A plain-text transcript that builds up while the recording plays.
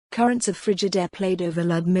Currents of frigid air played over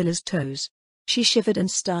Ludmilla's toes. She shivered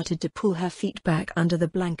and started to pull her feet back under the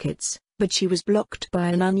blankets, but she was blocked by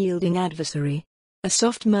an unyielding adversary. A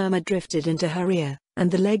soft murmur drifted into her ear,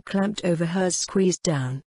 and the leg clamped over hers squeezed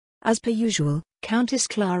down. As per usual, Countess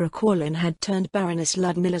Clara Corlin had turned Baroness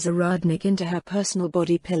Ludmilla Zaradnik into her personal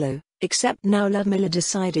body pillow, except now Ludmilla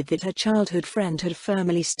decided that her childhood friend had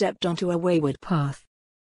firmly stepped onto a wayward path.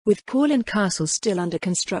 With Corlin Castle still under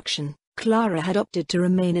construction, Clara had opted to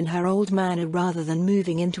remain in her old manor rather than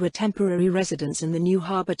moving into a temporary residence in the new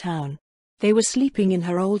harbour town. They were sleeping in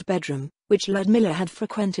her old bedroom, which Ludmilla had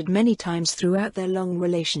frequented many times throughout their long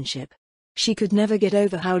relationship. She could never get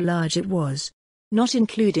over how large it was. Not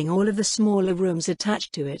including all of the smaller rooms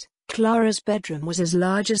attached to it, Clara's bedroom was as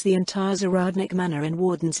large as the entire Zaradnik manor in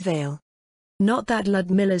Warden's Vale. Not that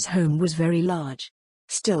Ludmilla's home was very large.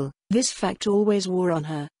 Still, this fact always wore on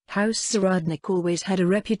her. House Zaradnik always had a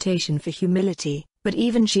reputation for humility, but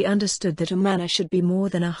even she understood that a manor should be more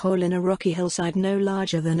than a hole in a rocky hillside no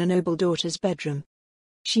larger than a noble daughter's bedroom.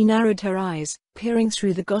 She narrowed her eyes, peering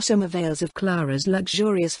through the gossamer veils of Clara's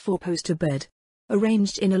luxurious four-poster bed.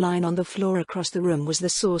 Arranged in a line on the floor across the room was the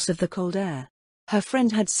source of the cold air. Her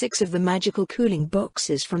friend had 6 of the magical cooling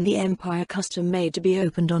boxes from the Empire custom-made to be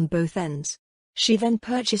opened on both ends. She then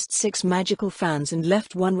purchased 6 magical fans and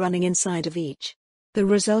left one running inside of each. The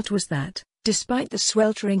result was that, despite the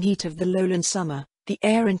sweltering heat of the lowland summer, the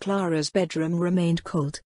air in Clara's bedroom remained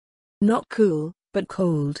cold. Not cool, but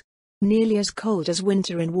cold. Nearly as cold as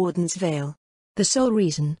winter in Warden's Vale. The sole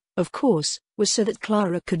reason, of course, was so that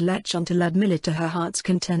Clara could latch onto Ludmilla to her heart's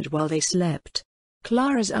content while they slept.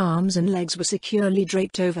 Clara's arms and legs were securely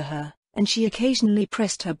draped over her, and she occasionally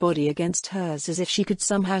pressed her body against hers as if she could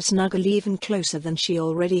somehow snuggle even closer than she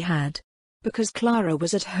already had. Because Clara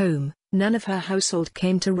was at home, none of her household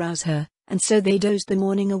came to rouse her, and so they dozed the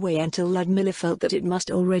morning away until Ludmilla felt that it must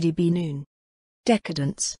already be noon.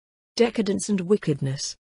 Decadence. Decadence and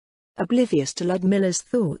wickedness. Oblivious to Ludmilla's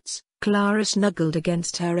thoughts, Clara snuggled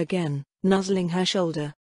against her again, nuzzling her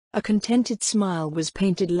shoulder. A contented smile was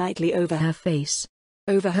painted lightly over her face.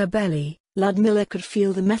 Over her belly, Ludmilla could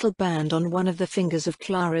feel the metal band on one of the fingers of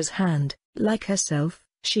Clara's hand. Like herself,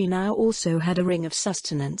 she now also had a ring of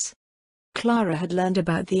sustenance. Clara had learned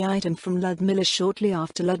about the item from Ludmilla shortly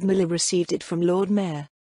after Ludmilla received it from Lord Mayor.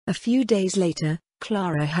 A few days later,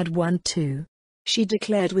 Clara had one too. She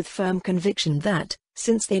declared with firm conviction that,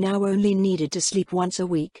 since they now only needed to sleep once a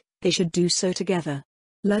week, they should do so together.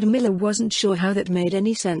 Ludmilla wasn't sure how that made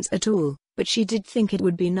any sense at all, but she did think it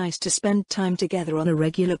would be nice to spend time together on a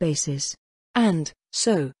regular basis. And,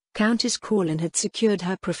 so, Countess Corlin had secured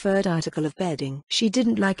her preferred article of bedding. She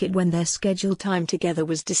didn't like it when their scheduled time together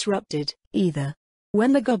was disrupted, either.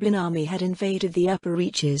 When the goblin army had invaded the upper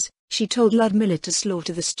reaches, she told Ludmilla to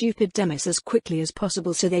slaughter the stupid Demis as quickly as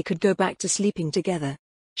possible so they could go back to sleeping together.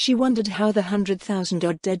 She wondered how the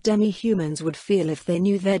 100,000-odd dead demi-humans would feel if they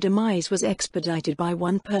knew their demise was expedited by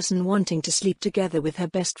one person wanting to sleep together with her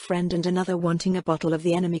best friend and another wanting a bottle of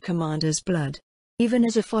the enemy commander's blood. Even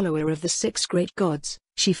as a follower of the 6 great gods,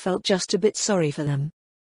 she felt just a bit sorry for them.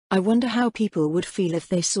 I wonder how people would feel if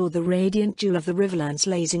they saw the radiant jewel of the Riverlands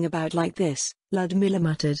lazing about like this, Ludmilla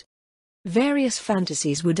muttered. Various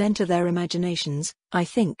fantasies would enter their imaginations, I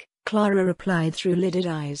think, Clara replied through lidded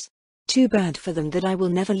eyes. Too bad for them that I will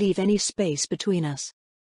never leave any space between us.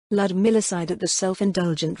 Ludmilla sighed at the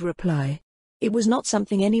self-indulgent reply. It was not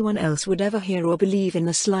something anyone else would ever hear or believe in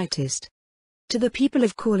the slightest. To the people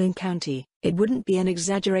of Corlin County, it wouldn't be an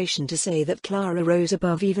exaggeration to say that Clara rose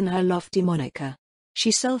above even her lofty moniker.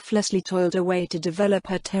 She selflessly toiled away to develop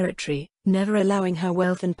her territory, never allowing her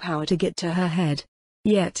wealth and power to get to her head.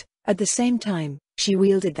 Yet, at the same time, she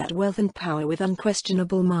wielded that wealth and power with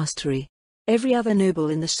unquestionable mastery. Every other noble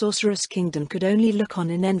in the Sorceress Kingdom could only look on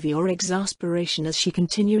in envy or exasperation as she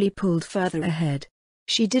continually pulled further ahead.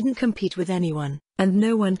 She didn't compete with anyone, and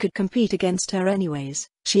no one could compete against her anyways.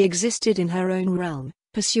 She existed in her own realm,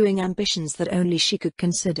 pursuing ambitions that only she could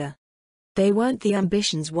consider. They weren't the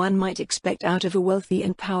ambitions one might expect out of a wealthy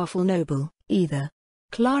and powerful noble, either.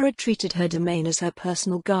 Clara treated her domain as her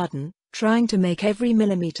personal garden, trying to make every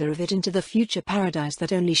millimeter of it into the future paradise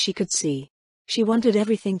that only she could see. She wanted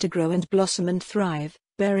everything to grow and blossom and thrive,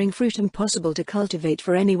 bearing fruit impossible to cultivate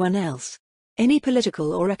for anyone else. Any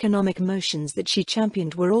political or economic motions that she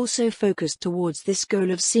championed were also focused towards this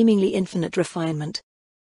goal of seemingly infinite refinement.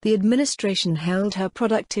 The administration held her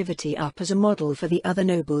productivity up as a model for the other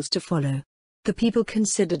nobles to follow. The people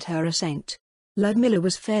considered her a saint. Ludmilla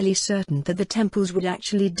was fairly certain that the temples would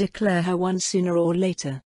actually declare her one sooner or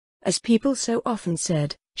later. As people so often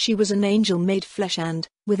said, she was an angel made flesh and,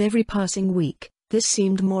 with every passing week, this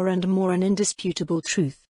seemed more and more an indisputable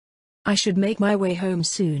truth. I should make my way home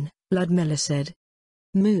soon, Ludmilla said.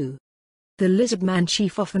 Moo. The lizard man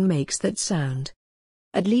chief often makes that sound.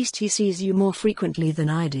 At least he sees you more frequently than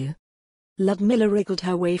I do. Ludmilla wriggled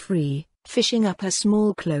her way free, fishing up her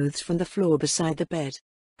small clothes from the floor beside the bed.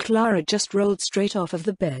 Clara just rolled straight off of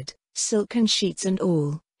the bed, silken sheets and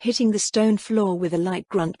all, hitting the stone floor with a light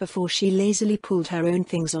grunt before she lazily pulled her own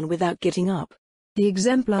things on without getting up. The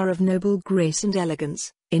exemplar of noble grace and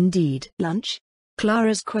elegance, indeed. Lunch?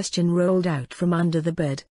 Clara's question rolled out from under the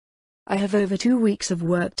bed. I have over 2 weeks of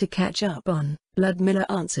work to catch up on, Ludmilla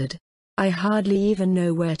answered. I hardly even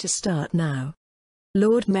know where to start now.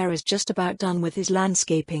 Lord Mayor is just about done with his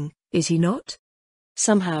landscaping, is he not?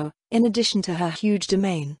 Somehow, in addition to her huge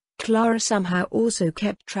domain, Clara somehow also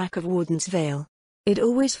kept track of Warden's Vale. It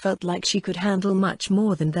always felt like she could handle much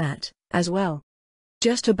more than that, as well.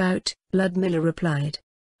 Just about, Ludmilla replied.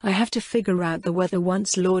 I have to figure out the weather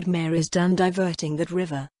once Lord Mayor is done diverting that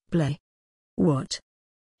river, Blay. What?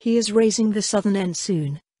 He is raising the southern end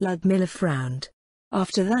soon, Ludmilla frowned.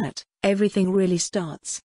 After that, everything really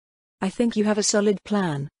starts. I think you have a solid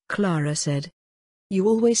plan, Clara said. You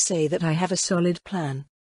always say that I have a solid plan.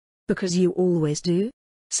 Because you always do?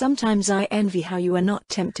 Sometimes I envy how you are not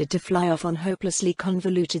tempted to fly off on hopelessly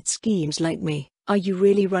convoluted schemes like me. Are you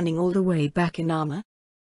really running all the way back in armor?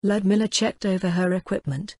 Ludmilla checked over her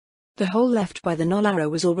equipment. The hole left by the Nolaro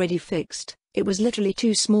was already fixed. It was literally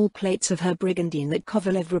 2 small plates of her brigandine that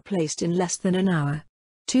Kovalev replaced in less than an hour.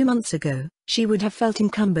 2 months ago, she would have felt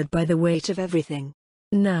encumbered by the weight of everything.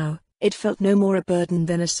 Now, it felt no more a burden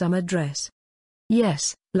than a summer dress.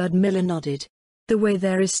 Yes, Ludmilla nodded. The way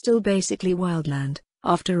there is still basically wildland,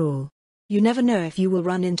 after all. You never know if you will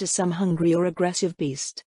run into some hungry or aggressive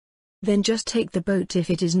beast. Then just take the boat if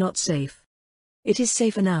it is not safe. It is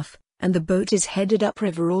safe enough, and the boat is headed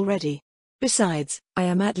upriver already. Besides, I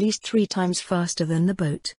am at least 3 times faster than the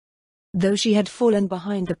boat. Though she had fallen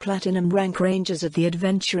behind the platinum rank rangers of the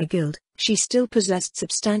Adventurer Guild, she still possessed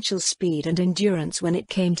substantial speed and endurance when it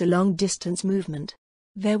came to long-distance movement.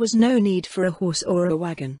 There was no need for a horse or a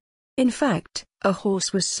wagon. In fact, a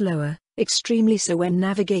horse was slower, extremely so when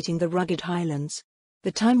navigating the rugged highlands.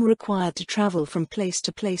 The time required to travel from place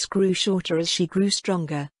to place grew shorter as she grew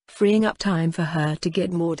stronger, freeing up time for her to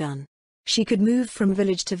get more done. She could move from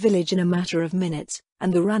village to village in a matter of minutes,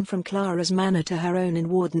 and the run from Clara's manor to her own in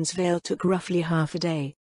Warden's Vale took roughly half a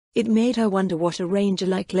day. It made her wonder what a ranger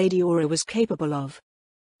like Lady Aura was capable of.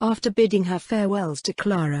 After bidding her farewells to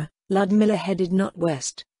Clara, Ludmilla headed not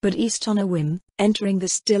west, but east on a whim, entering the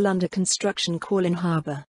still under construction Corlin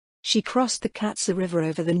Harbor. She crossed the Katsa River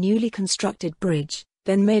over the newly constructed bridge,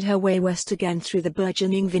 then made her way west again through the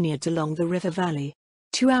burgeoning vineyards along the river valley.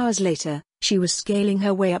 2 hours later, she was scaling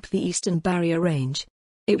her way up the eastern barrier range.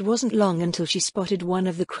 It wasn't long until she spotted one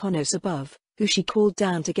of the Kronos above, who she called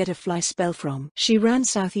down to get a fly spell from. She ran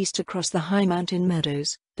southeast across the high mountain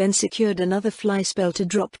meadows, then secured another fly spell to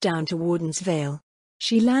drop down to Warden's Vale.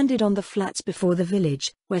 She landed on the flats before the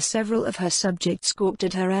village, where several of her subjects gawked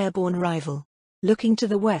at her airborne rival. Looking to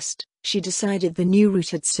the west, she decided the new route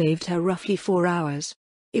had saved her roughly 4 hours.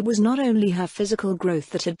 It was not only her physical growth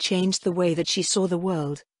that had changed the way that she saw the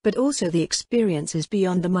world, but also the experiences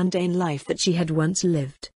beyond the mundane life that she had once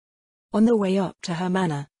lived. On the way up to her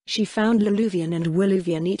manor, she found Leluvian and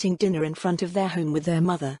Willuvian eating dinner in front of their home with their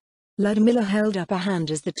mother. Ludmilla held up a hand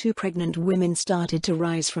as the 2 pregnant women started to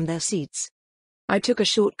rise from their seats. I took a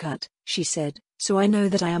shortcut, she said, so I know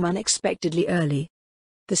that I am unexpectedly early.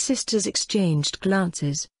 The sisters exchanged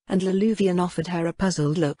glances, and Leluvian offered her a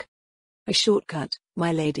puzzled look. A shortcut,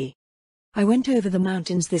 my lady. I went over the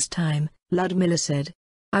mountains this time, Ludmilla said.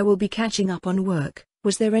 I will be catching up on work.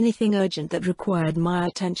 Was there anything urgent that required my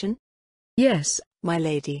attention? Yes, my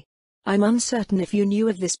lady. I'm uncertain if you knew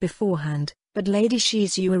of this beforehand, but Lady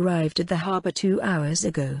Shizu arrived at the harbor 2 hours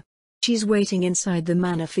ago. She's waiting inside the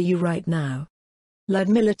manor for you right now.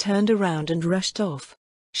 Ludmilla turned around and rushed off.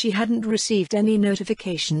 She hadn't received any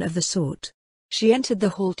notification of the sort. She entered the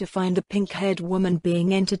hall to find the pink-haired woman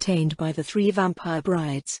being entertained by the 3 vampire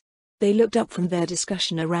brides. They looked up from their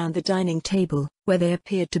discussion around the dining table, where they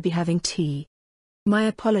appeared to be having tea. My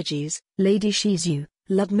apologies, Lady Shizu.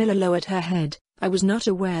 Ludmilla lowered her head. I was not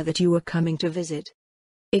aware that you were coming to visit.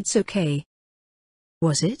 It's okay.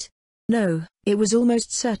 Was it? No, it was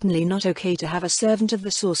almost certainly not okay to have a servant of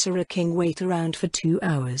the Sorcerer King wait around for 2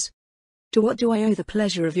 hours. To what do I owe the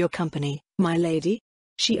pleasure of your company, my lady?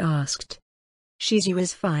 She asked. Shizu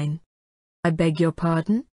is fine. I beg your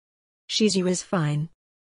pardon? Shizu is fine.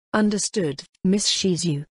 Understood, Miss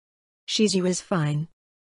Shizu. Shizu is fine.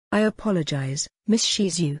 I apologize, Miss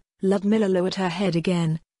Shizu. Ludmilla lowered her head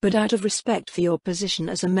again. But out of respect for your position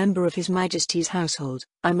as a member of His Majesty's household,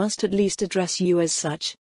 I must at least address you as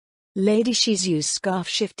such." Lady Shizu's scarf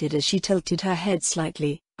shifted as she tilted her head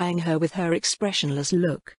slightly, eyeing her with her expressionless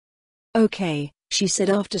look. "Okay," she said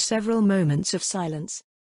after several moments of silence.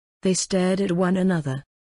 They stared at one another.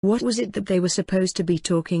 What was it that they were supposed to be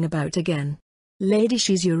talking about again? Lady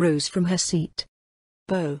Shizu rose from her seat.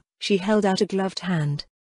 "Bow," she held out a gloved hand.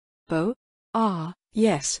 "Bow? Ah,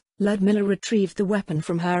 yes." Ludmilla retrieved the weapon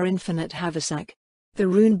from her infinite haversack. "The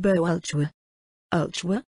rune bow Ultra."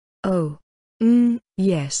 "Ultra? Oh.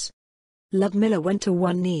 Yes." Ludmilla went to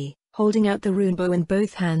one knee, holding out the rune bow in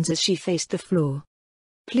both hands as she faced the floor.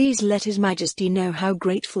 "Please let His Majesty know how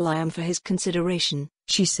grateful I am for his consideration,"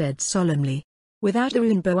 she said solemnly. "Without the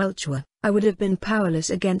rune bow Ultra, I would have been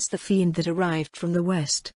powerless against the fiend that arrived from the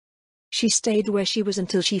west." She stayed where she was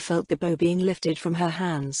until she felt the bow being lifted from her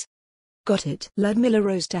hands. "Got it." Ludmilla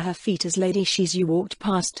rose to her feet as Lady Shizu walked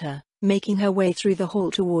past her, making her way through the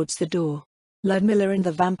hall towards the door. Ludmilla and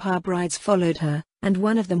the vampire brides followed her, and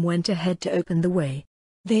one of them went ahead to open the way.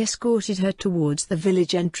 They escorted her towards the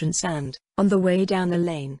village entrance and, on the way down the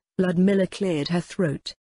lane, Ludmilla cleared her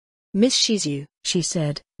throat. "Miss Shizu," she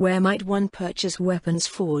said, "where might one purchase weapons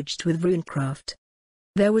forged with runecraft?"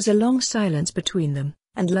 There was a long silence between them,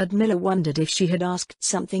 and Ludmilla wondered if she had asked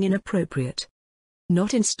something inappropriate.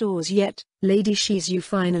 "Not in stores yet," Lady Shizu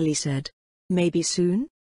finally said. "Maybe soon?"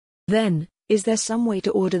 "Then, is there some way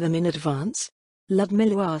to order them in advance?"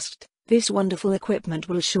 Ludmilla asked. "This wonderful equipment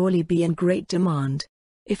will surely be in great demand.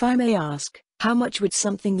 If I may ask, how much would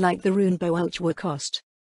something like the rune bow Ultra cost?"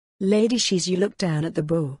 Lady Shizu looked down at the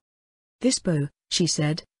bow. "This bow," she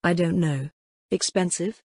said, "I don't know."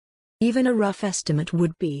 "Expensive?" "Even a rough estimate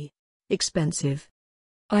would be expensive."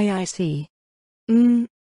 I see.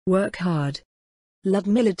 Work hard."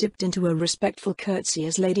 Ludmilla dipped into a respectful curtsy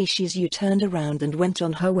as Lady Shizu turned around and went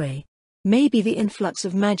on her way. Maybe the influx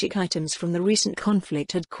of magic items from the recent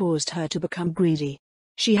conflict had caused her to become greedy.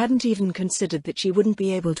 She hadn't even considered that she wouldn't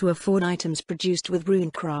be able to afford items produced with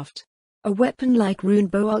runecraft. A weapon like Rune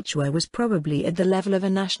Bow Ultra was probably at the level of a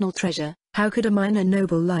national treasure. How could a minor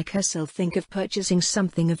noble like herself think of purchasing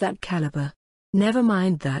something of that caliber? Never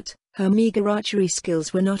mind that, her meager archery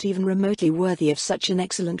skills were not even remotely worthy of such an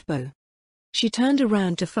excellent bow. She turned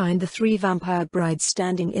around to find the three vampire brides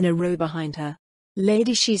standing in a row behind her.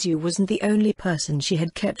 Lady Shizu wasn't the only person she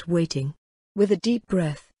had kept waiting. With a deep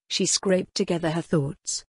breath, she scraped together her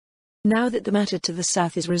thoughts. "Now that the matter to the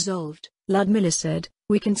south is resolved," Ludmilla said,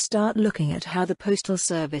 "we can start looking at how the postal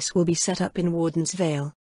service will be set up in Warden's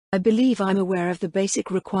Vale. I believe I'm aware of the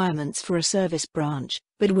basic requirements for a service branch,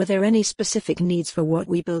 but were there any specific needs for what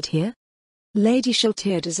we build here?" Lady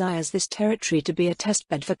Shaltir desires this territory to be a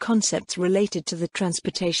testbed for concepts related to the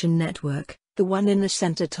transportation network, the one in the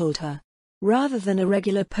center told her. Rather than a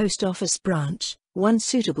regular post office branch, one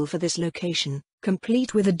suitable for this location,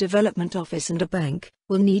 complete with a development office and a bank,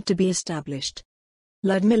 will need to be established.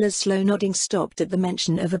 Ludmilla's slow nodding stopped at the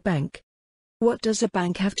mention of a bank. "What does a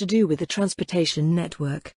bank have to do with the transportation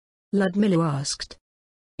network?" Ludmilla asked.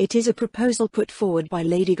 "It is a proposal put forward by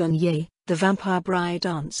Lady Gonye," the vampire bride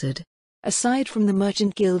answered. "Aside from the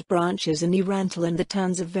merchant guild branches in Erantal and the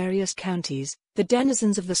towns of various counties, the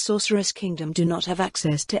denizens of the Sorceress Kingdom do not have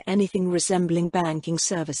access to anything resembling banking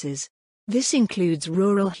services. This includes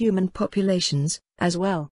rural human populations, as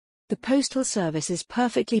well. The Postal Service is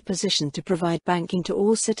perfectly positioned to provide banking to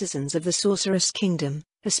all citizens of the Sorceress Kingdom,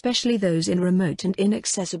 especially those in remote and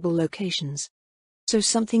inaccessible locations." "So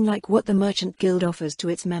something like what the Merchant Guild offers to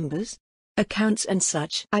its members? Accounts and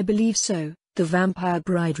such?" "I believe so," the vampire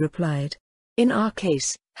bride replied. "In our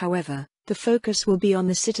case, however, the focus will be on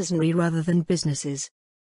the citizenry rather than businesses."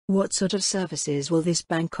 "What sort of services will this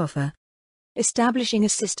bank offer?" "Establishing a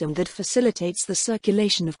system that facilitates the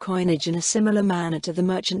circulation of coinage in a similar manner to the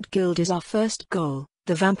Merchant Guild is our first goal,"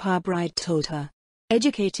 the vampire bride told her.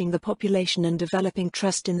 "Educating the population and developing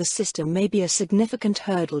trust in the system may be a significant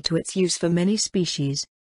hurdle to its use for many species."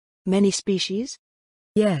 "Many species?"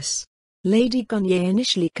 "Yes. Lady Gonye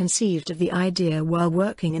initially conceived of the idea while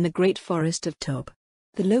working in the Great Forest of Tob.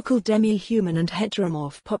 The local demi-human and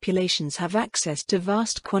heteromorph populations have access to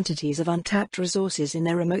vast quantities of untapped resources in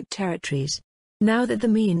their remote territories. Now that the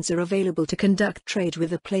means are available to conduct trade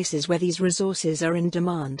with the places where these resources are in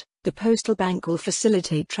demand, the Postal Bank will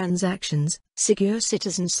facilitate transactions, secure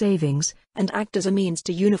citizen savings, and act as a means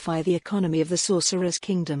to unify the economy of the Sorcerer's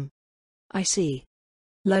Kingdom." "I see."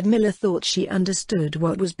 Ludmilla thought she understood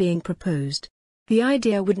what was being proposed. The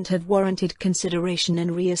idea wouldn't have warranted consideration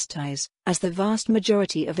in Riestais, as the vast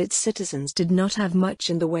majority of its citizens did not have much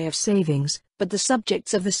in the way of savings, but the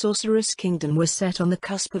subjects of the Sorceress Kingdom were set on the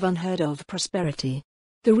cusp of unheard-of prosperity.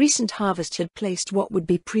 The recent harvest had placed what would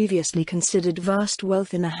be previously considered vast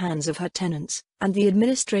wealth in the hands of her tenants, and the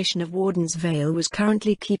administration of Warden's Vale was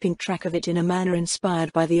currently keeping track of it in a manner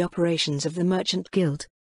inspired by the operations of the Merchant Guild.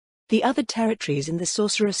 The other territories in the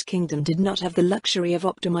Sorceress Kingdom did not have the luxury of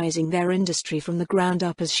optimizing their industry from the ground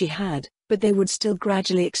up as she had, but they would still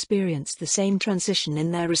gradually experience the same transition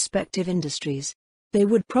in their respective industries. They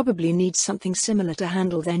would probably need something similar to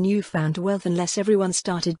handle their newfound wealth unless everyone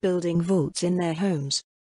started building vaults in their homes.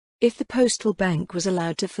 If the postal bank was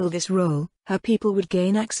allowed to fill this role, her people would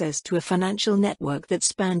gain access to a financial network that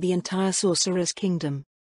spanned the entire Sorcerer's Kingdom.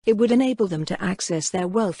 It would enable them to access their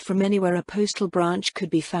wealth from anywhere a postal branch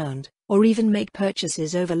could be found, or even make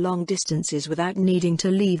purchases over long distances without needing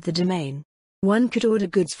to leave the domain. One could order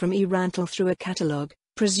goods from Erantal through a catalogue,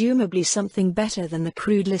 presumably something better than the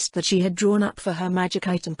crude list that she had drawn up for her magic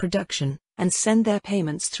item production, and send their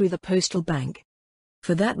payments through the postal bank.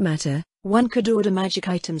 For that matter, one could order magic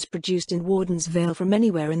items produced in Warden's Vale from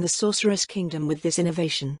anywhere in the Sorceress Kingdom with this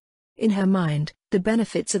innovation. In her mind, the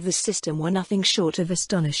benefits of the system were nothing short of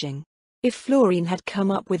astonishing. If Florine had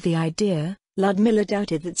come up with the idea, Ludmilla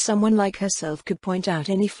doubted that someone like herself could point out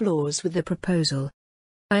any flaws with the proposal.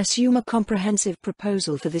 I assume a comprehensive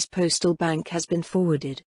proposal for this postal bank has been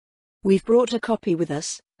forwarded. We've brought a copy with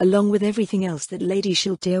us, along with everything else that Lady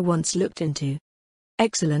Shiltir once looked into.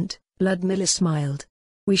 Excellent, Ludmilla smiled.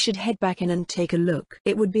 We should head back in and take a look.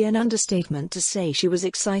 It would be an understatement to say she was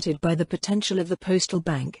excited by the potential of the postal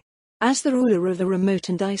bank. As the ruler of the remote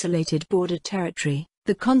and isolated border territory,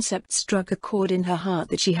 the concept struck a chord in her heart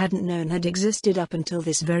that she hadn't known had existed up until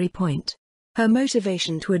this very point. Her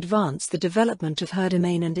motivation to advance the development of her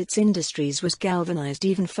domain and its industries was galvanized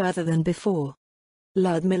even further than before.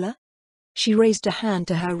 Ludmilla? She raised a hand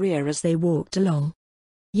to her rear as they walked along.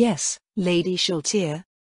 Yes, Lady Shiltir.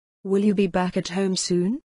 Will you be back at home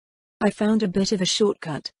soon? I found a bit of a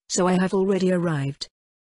shortcut, so I have already arrived.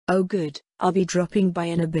 Oh good, I'll be dropping by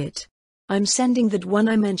in a bit. I'm sending that one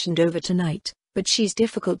I mentioned over tonight, but she's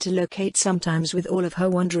difficult to locate sometimes with all of her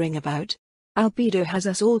wandering about. Albedo has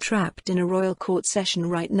us all trapped in a royal court session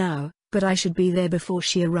right now, but I should be there before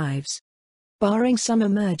she arrives. Barring some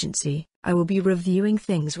emergency, I will be reviewing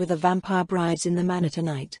things with the vampire brides in the manor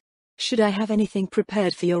tonight. Should I have anything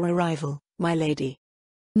prepared for your arrival, my lady?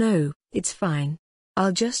 No, it's fine.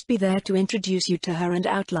 I'll just be there to introduce you to her and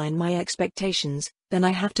outline my expectations, then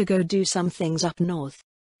I have to go do some things up north.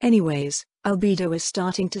 Anyways, Albedo is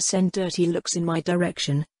starting to send dirty looks in my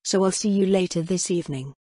direction, so I'll see you later this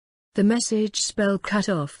evening. The message spell cut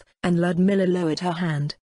off, and Ludmilla lowered her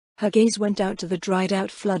hand. Her gaze went out to the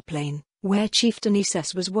dried-out floodplain, where Chieftain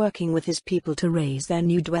Ises was working with his people to raise their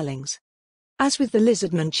new dwellings. As with the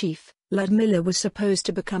Lizardman chief, Ludmilla was supposed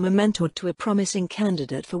to become a mentor to a promising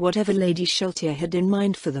candidate for whatever Lady Shiltir had in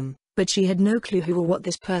mind for them, but she had no clue who or what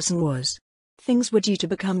this person was. Things were due to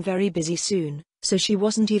become very busy soon, so she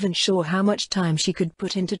wasn't even sure how much time she could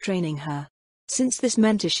put into training her. Since this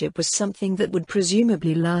mentorship was something that would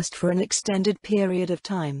presumably last for an extended period of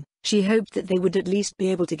time, she hoped that they would at least be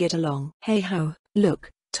able to get along. Hey ho,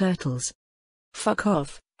 look, turtles. Fuck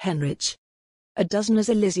off, Henrich. A dozen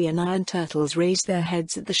Azalisian iron turtles raised their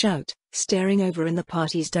heads at the shout, staring over in the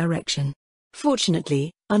party's direction.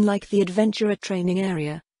 Fortunately, unlike the adventurer training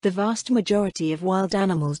area, the vast majority of wild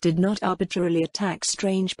animals did not arbitrarily attack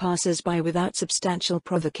strange passers-by without substantial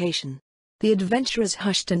provocation. The adventurers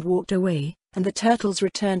hushed and walked away, and the turtles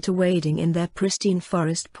returned to wading in their pristine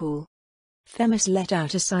forest pool. Themis let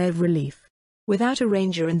out a sigh of relief. Without a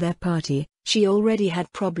ranger in their party, she already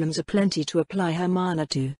had problems aplenty to apply her mana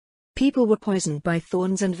to. People were poisoned by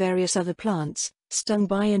thorns and various other plants, stung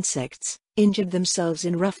by insects, injured themselves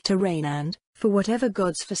in rough terrain and, for whatever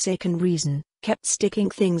God's forsaken reason, kept sticking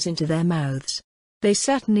things into their mouths. They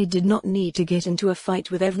certainly did not need to get into a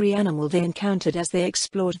fight with every animal they encountered as they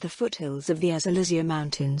explored the foothills of the Azalisia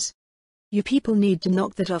Mountains. You people need to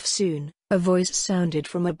knock that off soon, a voice sounded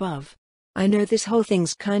from above. I know this whole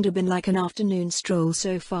thing's kinda been like an afternoon stroll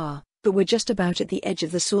so far, but we're just about at the edge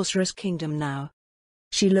of the Sorceress Kingdom now.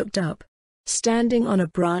 She looked up. Standing on a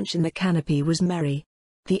branch in the canopy was Mary.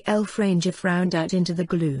 The elf ranger frowned out into the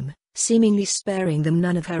gloom, seemingly sparing them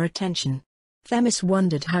none of her attention. Themis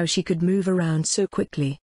wondered how she could move around so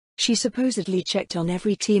quickly. She supposedly checked on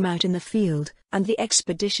every team out in the field, and the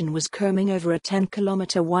expedition was combing over a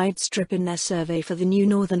 10-kilometer wide strip in their survey for the new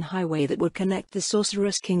northern highway that would connect the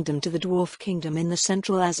Sorceress Kingdom to the Dwarf Kingdom in the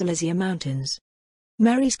central Azalisia Mountains.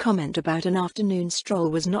 Mary's comment about an afternoon stroll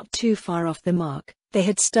was not too far off the mark. They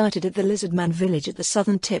had started at the Lizardman village at the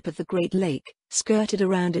southern tip of the Great Lake, skirted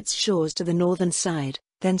around its shores to the northern side,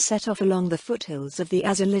 then set off along the foothills of the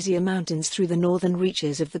Azalisia Mountains through the northern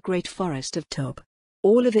reaches of the Great Forest of Tob.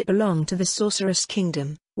 All of it belonged to the Sorceress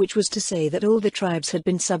Kingdom, which was to say that all the tribes had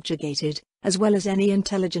been subjugated, as well as any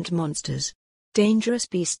intelligent monsters. Dangerous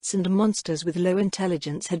beasts and monsters with low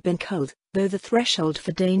intelligence had been culled, though the threshold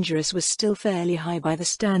for dangerous was still fairly high by the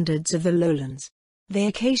standards of the lowlands. They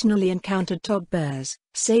occasionally encountered tog bears,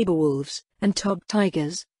 saber wolves, and tog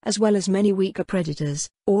tigers, as well as many weaker predators,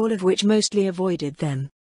 all of which mostly avoided them.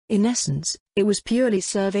 In essence, it was purely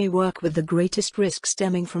survey work with the greatest risk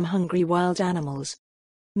stemming from hungry wild animals.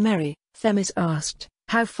 "Mary," Themis asked,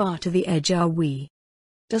 "how far to the edge are we?"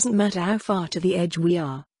 "Doesn't matter how far to the edge we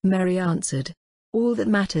are," Mary answered. "All that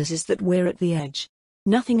matters is that we're at the edge.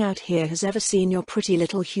 Nothing out here has ever seen your pretty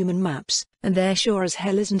little human maps, and there sure as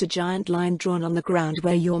hell isn't a giant line drawn on the ground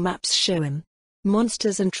where your maps show him.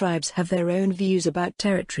 Monsters and tribes have their own views about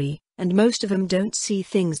territory, and most of them don't see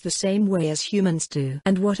things the same way as humans do."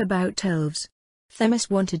 "And what about elves?" Themis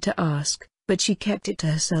wanted to ask, but she kept it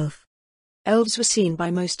to herself. Elves were seen by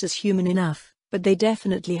most as human enough, but they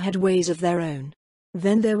definitely had ways of their own.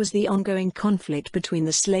 Then there was the ongoing conflict between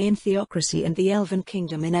the Slayen theocracy and the Elven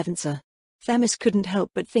Kingdom in Evansa. Themis couldn't help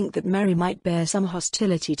but think that Mary might bear some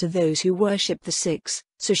hostility to those who worshipped the Six,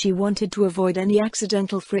 so she wanted to avoid any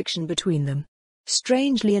accidental friction between them.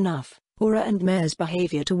 Strangely enough, Aura and Mare's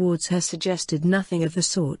behavior towards her suggested nothing of the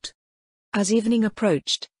sort. As evening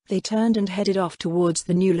approached, they turned and headed off towards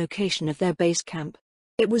the new location of their base camp.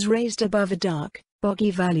 It was raised above a dark,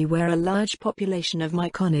 boggy valley where a large population of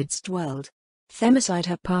myconids dwelled. Themis eyed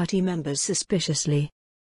her party members suspiciously.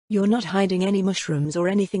 "You're not hiding any mushrooms or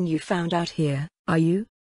anything you found out here, are you?"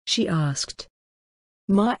 she asked.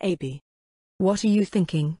 "Maybe. What are you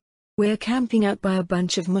thinking? We're camping out by a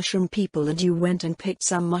bunch of mushroom people and you went and picked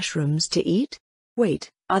some mushrooms to eat?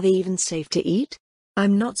 Wait, are they even safe to eat?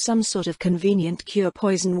 I'm not some sort of convenient cure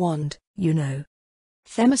poison wand, you know."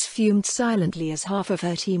 Themis fumed silently as half of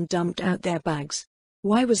her team dumped out their bags.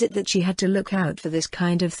 Why was it that she had to look out for this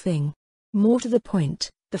kind of thing? More to the point,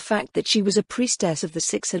 the fact that she was a priestess of the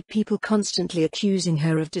Six had people constantly accusing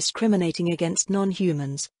her of discriminating against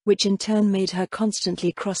non-humans, which in turn made her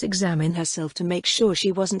constantly cross-examine herself to make sure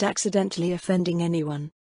she wasn't accidentally offending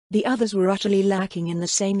anyone. The others were utterly lacking in the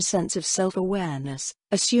same sense of self-awareness,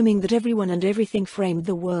 assuming that everyone and everything framed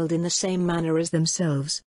the world in the same manner as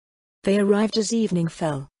themselves. They arrived as evening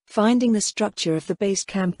fell, finding the structure of the base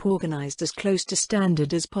camp organized as close to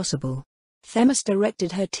standard as possible. Themis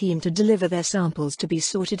directed her team to deliver their samples to be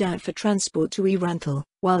sorted out for transport to Eranthal,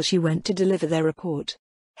 while she went to deliver their report.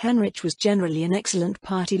 Henrich was generally an excellent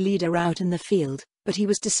party leader out in the field, but he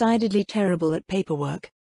was decidedly terrible at paperwork.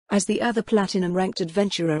 As the other platinum-ranked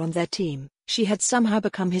adventurer on their team, she had somehow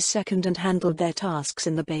become his second and handled their tasks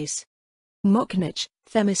in the base. "Moknich,"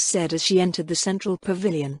 Themis said as she entered the central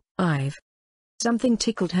pavilion, "I've..." Something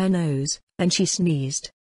tickled her nose, and she sneezed.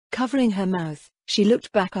 Covering her mouth, she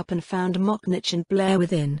looked back up and found Moknich and Blair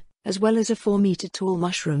within, as well as a 4-meter-tall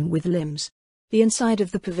mushroom with limbs. The inside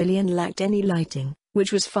of the pavilion lacked any lighting,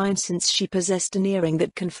 which was fine since she possessed an earring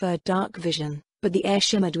that conferred dark vision, but the air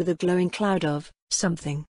shimmered with a glowing cloud of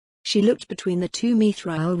something. She looked between the two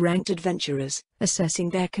mithril-ranked adventurers, assessing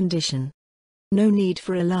their condition. "No need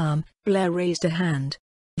for alarm," Blair raised a hand.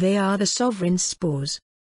 "They are the Sovereign's spores."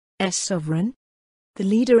 "Sovereign?" "The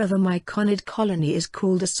leader of a myconid colony is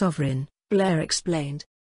called a Sovereign," Blair explained.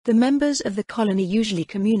 "The members of the colony usually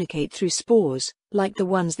communicate through spores, like the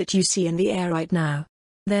ones that you see in the air right now.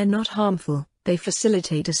 They're not harmful, they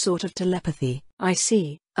facilitate a sort of telepathy." "I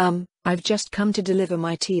see. I've just come to deliver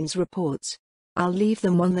my team's reports. I'll leave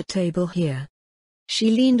them on the table here." She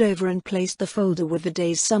leaned over and placed the folder with the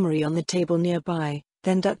day's summary on the table nearby,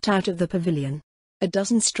 then ducked out of the pavilion. A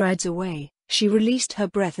dozen strides away, she released her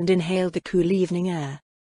breath and inhaled the cool evening air.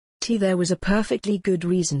 There was a perfectly good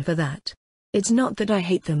reason for that. It's not that I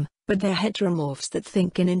hate them, but they're heteromorphs that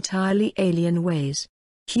think in entirely alien ways.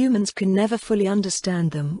 Humans can never fully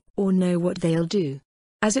understand them, or know what they'll do.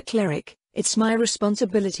 As a cleric, it's my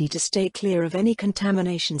responsibility to stay clear of any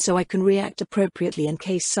contamination so I can react appropriately in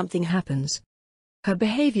case something happens. Her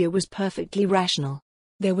behavior was perfectly rational.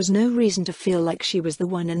 There was no reason to feel like she was the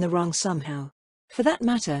one in the wrong somehow. For that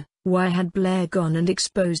matter, why had Blair gone and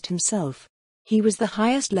exposed himself? He was the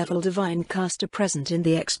highest-level divine caster present in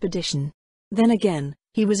the expedition. Then again,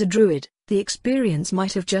 he was a druid, the experience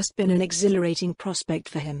might have just been an exhilarating prospect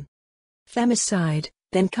for him. Themis sighed,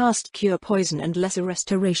 then cast Cure Poison and Lesser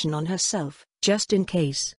Restoration on herself, just in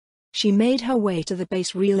case. She made her way to the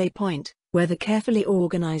base relay point, where the carefully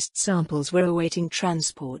organized samples were awaiting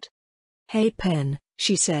transport. "Hey Pen,"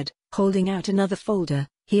 she said, holding out another folder,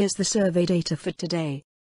 "here's the survey data for today."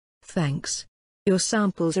 "Thanks. Your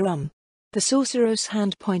samples are The sorcerer's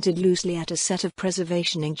hand pointed loosely at a set of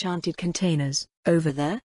preservation-enchanted containers, Over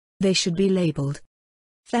there? They should be labeled.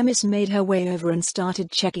 Themis made her way over and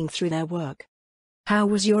started checking through their work. How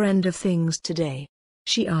was your end of things today?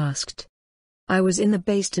 She asked. I was in the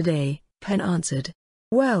base today, Pen answered.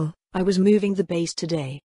 Well, I was moving the base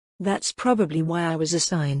today. That's probably why I was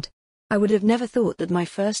assigned. I would have never thought that my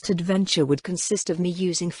first adventure would consist of me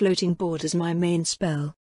using floating board as my main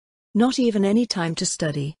spell. Not even any time to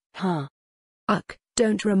study, huh? Ugh,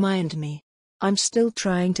 don't remind me. I'm still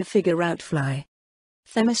trying to figure out fly.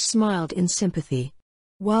 Themis smiled in sympathy.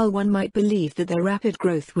 While one might believe that their rapid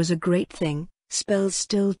growth was a great thing, spells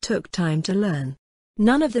still took time to learn.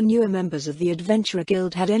 None of the newer members of the Adventurer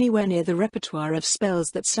Guild had anywhere near the repertoire of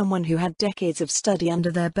spells that someone who had decades of study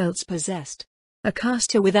under their belts possessed. A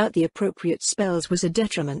caster without the appropriate spells was a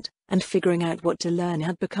detriment, and figuring out what to learn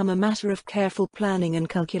had become a matter of careful planning and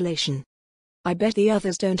calculation. I bet the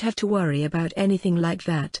others don't have to worry about anything like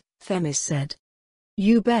that, Themis said.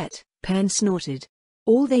 You bet, Pen snorted.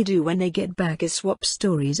 All they do when they get back is swap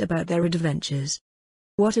stories about their adventures.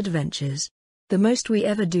 What adventures? The most we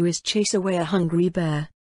ever do is chase away a hungry bear.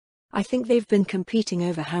 I think they've been competing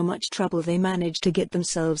over how much trouble they manage to get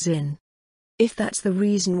themselves in. If that's the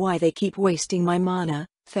reason why they keep wasting my mana,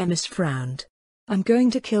 Themis frowned. I'm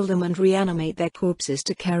going to kill them and reanimate their corpses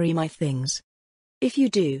to carry my things. If you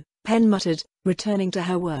do, Pen muttered, returning to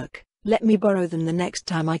her work, let me borrow them the next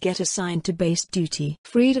time I get assigned to base duty.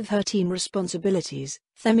 Freed of her team responsibilities,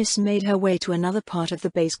 Themis made her way to another part of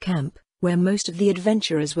the base camp, where most of the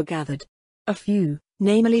adventurers were gathered. A few,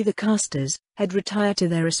 namely the casters, had retired to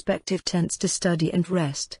their respective tents to study and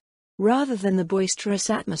rest. Rather than the boisterous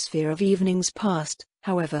atmosphere of evenings past,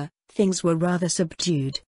 however, things were rather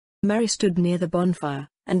subdued. Mary stood near the bonfire,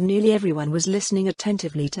 and nearly everyone was listening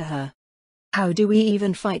attentively to her. How do we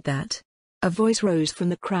even fight that? A voice rose from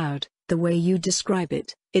the crowd. The way you describe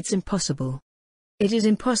it, it's impossible. It is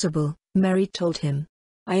impossible, Mary told him.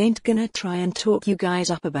 I ain't gonna try and talk you guys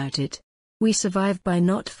up about it. We survive by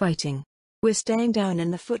not fighting. We're staying down in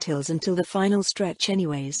the foothills until the final stretch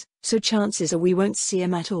anyways, so chances are we won't see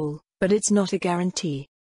 'em at all, but it's not a guarantee.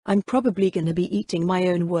 I'm probably gonna be eating my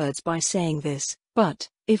own words by saying this, but,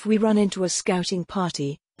 if we run into a scouting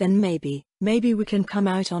party, then maybe we can come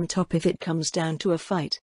out on top if it comes down to a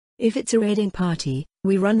fight. If it's a raiding party,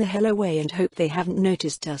 we run the hell away and hope they haven't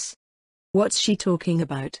noticed us. What's she talking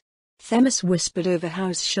about? Themis whispered over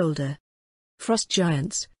How's shoulder. Frost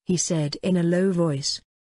giants, he said in a low voice.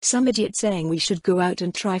 Some idiot saying we should go out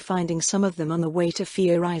and try finding some of them on the way to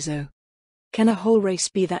Fiorizo. Can a whole race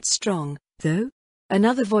be that strong, though?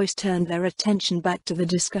 Another voice turned their attention back to the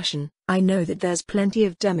discussion. I know that there's plenty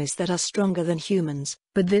of dummies that are stronger than humans,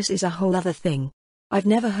 but this is a whole other thing. I've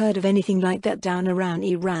never heard of anything like that down around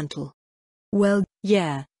Erantle. Well,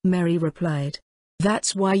 yeah, Mary replied.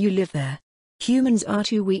 That's why you live there. Humans are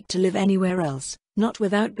too weak to live anywhere else, not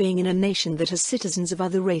without being in a nation that has citizens of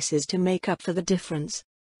other races to make up for the difference.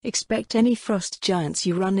 Expect any frost giants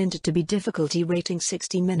you run into to be difficulty rating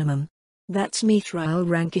 60 minimum. That's mithril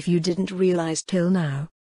rank if you didn't realize till now.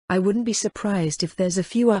 I wouldn't be surprised if there's a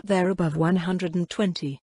few up there above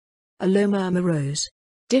 120. A low murmur rose.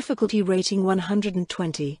 Difficulty rating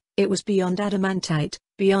 120, it was beyond adamantite,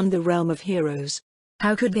 beyond the realm of heroes.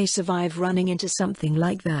 How could they survive running into something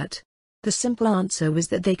like that? The simple answer was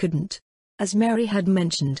that they couldn't. As Mary had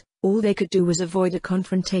mentioned, all they could do was avoid a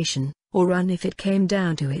confrontation, or run if it came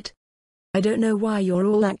down to it. I don't know why you're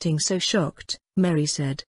all acting so shocked, Mary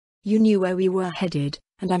said. You knew where we were headed,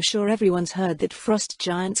 and I'm sure everyone's heard that frost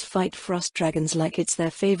giants fight frost dragons like it's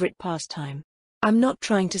their favorite pastime. I'm not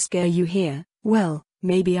trying to scare you here, well,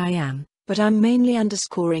 maybe I am, but I'm mainly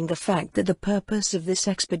underscoring the fact that the purpose of this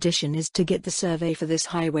expedition is to get the survey for this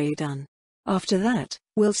highway done. After that,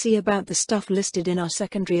 we'll see about the stuff listed in our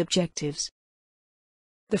secondary objectives.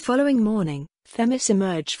 The following morning, Themis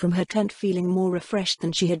emerged from her tent feeling more refreshed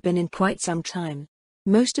than she had been in quite some time.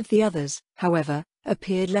 Most of the others, however,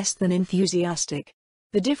 appeared less than enthusiastic.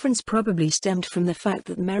 The difference probably stemmed from the fact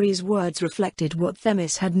that Mary's words reflected what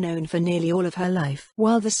Themis had known for nearly all of her life.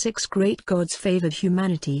 While the 6 great gods favored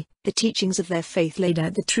humanity, the teachings of their faith laid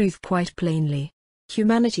out the truth quite plainly.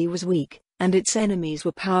 Humanity was weak, and its enemies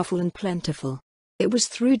were powerful and plentiful. It was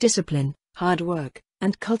through discipline, hard work,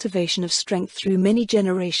 and cultivation of strength through many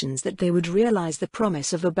generations that they would realize the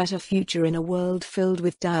promise of a better future in a world filled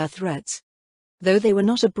with dire threats. Though they were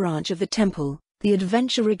not a branch of the temple, the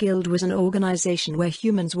Adventurer Guild was an organization where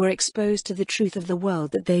humans were exposed to the truth of the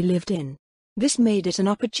world that they lived in. This made it an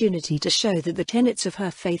opportunity to show that the tenets of her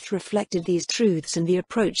faith reflected these truths and the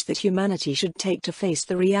approach that humanity should take to face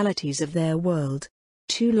the realities of their world.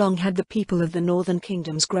 Too long had the people of the northern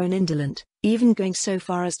kingdoms grown indolent, even going so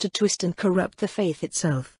far as to twist and corrupt the faith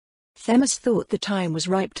itself. Themis thought the time was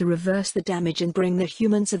ripe to reverse the damage and bring the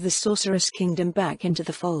humans of the Sorceress Kingdom back into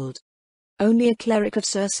the fold. Only a cleric of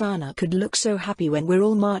Sursana could look so happy when we're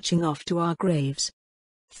all marching off to our graves.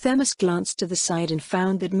 Themis glanced to the side and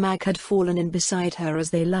found that Mag had fallen in beside her as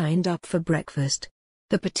they lined up for breakfast.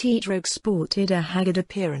 The petite rogue sported a haggard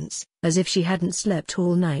appearance, as if she hadn't slept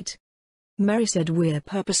all night. Mary said, "We're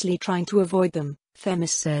purposely trying to avoid them,"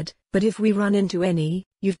 Themis said, "but if we run into any,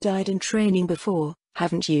 you've died in training before,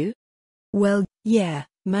 haven't you?" "Well, yeah,"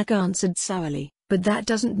 Mag answered sourly, "but that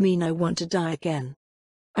doesn't mean I want to die again."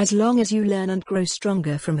 "As long as you learn and grow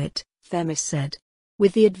stronger from it," Themis said.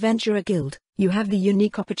 "With the Adventurer Guild, you have the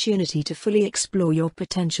unique opportunity to fully explore your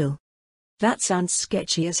potential." "That sounds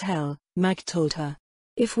sketchy as hell," Mag told her.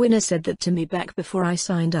 "If Winner said that to me back before I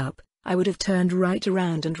signed up, I would have turned right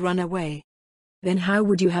around and run away." "Then how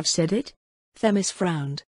would you have said it?" Themis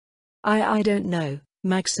frowned. I don't know,"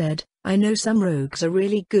 Mag said. "I know some rogues are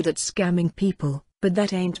really good at scamming people, but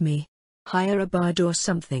that ain't me. Hire a bard or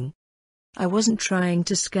something." "I wasn't trying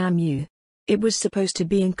to scam you. It was supposed to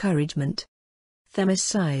be encouragement." Themis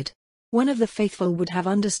sighed. One of the faithful would have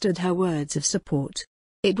understood her words of support.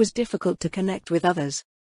 It was difficult to connect with others.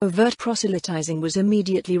 Overt proselytizing was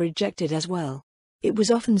immediately rejected as well. It was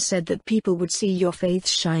often said that people would see your faith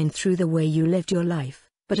shine through the way you lived your life,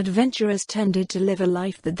 but adventurers tended to live a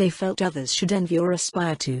life that they felt others should envy or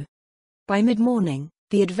aspire to. By mid-morning,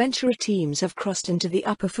 the adventurer teams have crossed into the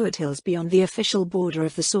upper foothills beyond the official border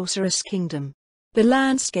of the Sorceress Kingdom. The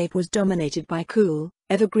landscape was dominated by cool,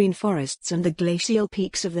 evergreen forests and the glacial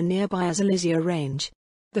peaks of the nearby Azalizia Range.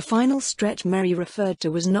 The final stretch Mary referred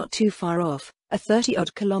to was not too far off, a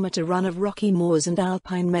 30-odd-kilometer run of rocky moors and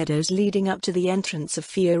alpine meadows leading up to the entrance of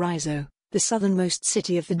Fiorizo, the southernmost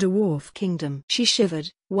city of the Dwarf Kingdom. She shivered,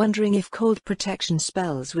 wondering if cold protection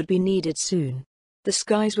spells would be needed soon. The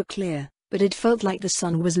skies were clear, but it felt like the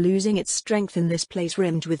sun was losing its strength in this place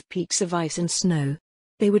rimmed with peaks of ice and snow.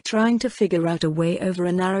 They were trying to figure out a way over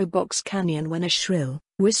a narrow box canyon when a shrill,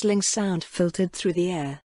 whistling sound filtered through the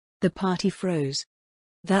air. The party froze.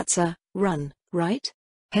 "That's a run, right?"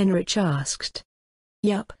 Henrich asked.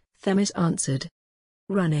 "Yup," Themis answered.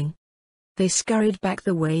 "Running." They scurried back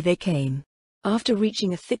the way they came. After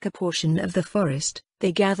reaching a thicker portion of the forest,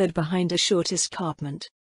 they gathered behind a short escarpment.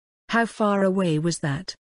 "How far away was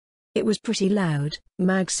that?" "It was pretty loud,"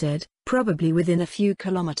 Mag said, "probably within a few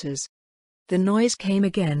kilometers." The noise came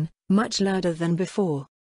again, much louder than before.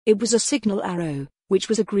 It was a signal arrow, which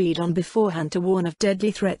was agreed on beforehand to warn of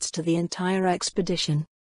deadly threats to the entire expedition.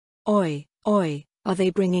 "Oi, oi, are they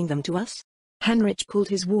bringing them to us?" Henrich pulled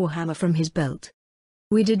his warhammer from his belt.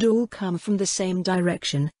 "We did all come from the same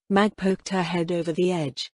direction," Mag poked her head over the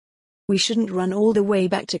edge. "We shouldn't run all the way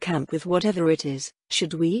back to camp with whatever it is,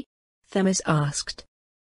 should we?" Themis asked.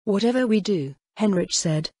 "Whatever we do," Henrich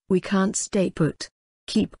said, "we can't stay put.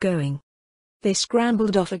 Keep going." They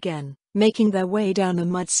scrambled off again, making their way down the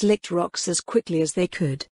mud-slicked rocks as quickly as they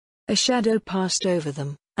could. A shadow passed over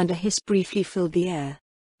them, and a hiss briefly filled the air.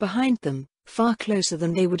 Behind them, far closer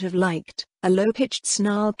than they would have liked, a low-pitched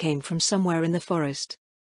snarl came from somewhere in the forest.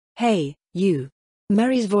 "Hey, you!"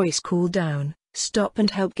 Mary's voice called down, "Stop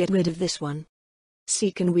and help get rid of this one."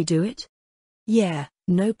 "See, can we do it?" "Yeah,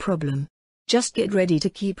 no problem. Just get ready to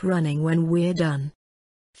keep running when we're done."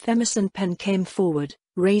 Themis and Pen came forward,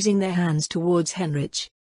 raising their hands towards Henrich.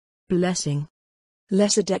 "Blessing."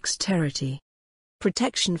 "Lesser dexterity."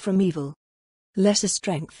 "Protection from evil." "Lesser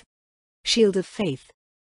strength." "Shield of faith."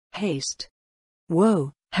 "Haste."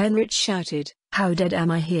 "Whoa," Henrich shouted, "how dead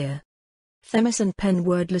am I here?" Themis and Pen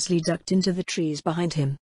wordlessly ducked into the trees behind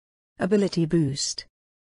him. Ability boost.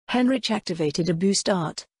 Henrich activated a boost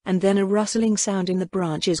art, and then a rustling sound in the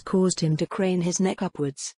branches caused him to crane his neck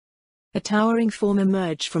upwards. A towering form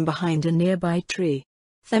emerged from behind a nearby tree.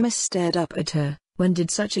 Themis stared up at her. When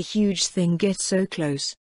did such a huge thing get so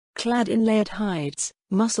close? Clad in layered hides,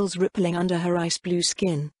 muscles rippling under her ice-blue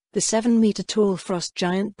skin, the 7-meter-tall frost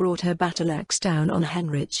giant brought her battle axe down on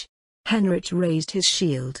Henrich. Henrich raised his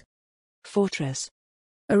shield. Fortress.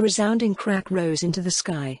 A resounding crack rose into the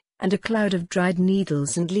sky, and a cloud of dried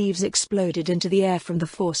needles and leaves exploded into the air from the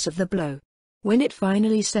force of the blow. When it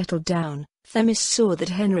finally settled down, Themis saw that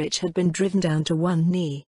Henrich had been driven down to one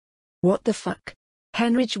knee. "What the fuck?"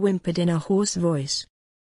 Henrich whimpered in a hoarse voice.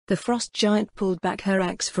 The frost giant pulled back her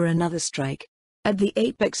axe for another strike. At the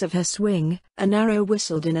apex of her swing, an arrow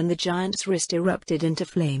whistled in and the giant's wrist erupted into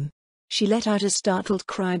flame. She let out a startled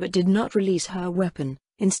cry but did not release her weapon,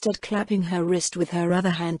 instead clapping her wrist with her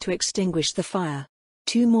other hand to extinguish the fire.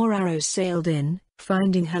 2 more arrows sailed in,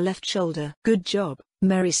 finding her left shoulder. "Good job,"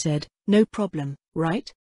 Mary said. "No problem,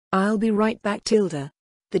 right?" "I'll be right back, Tilda."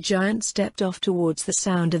 The giant stepped off towards the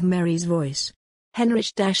sound of Mary's voice.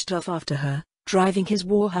 Henrich dashed off after her, driving his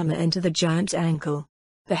warhammer into the giant's ankle.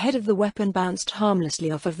 The head of the weapon bounced harmlessly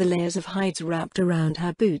off of the layers of hides wrapped around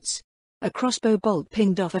her boots. A crossbow bolt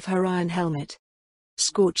pinged off of her iron helmet.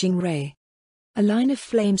 Scorching ray. A line of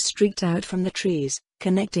flame streaked out from the trees,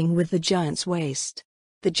 connecting with the giant's waist.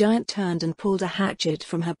 The giant turned and pulled a hatchet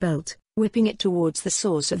from her belt, whipping it towards the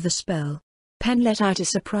source of the spell. Pen let out a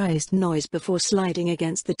surprised noise before sliding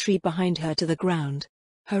against the tree behind her to the ground.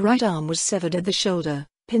 Her right arm was severed at the shoulder,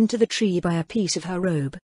 pinned to the tree by a piece of her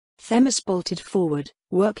robe. Themis bolted forward,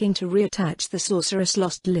 working to reattach the sorceress'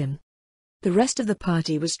 lost limb. The rest of the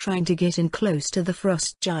party was trying to get in close to the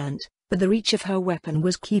frost giant, but the reach of her weapon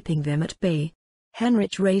was keeping them at bay.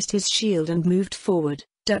 Henrich raised his shield and moved forward,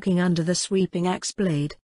 ducking under the sweeping axe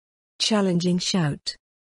blade. Challenging shout.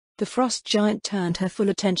 The frost giant turned her full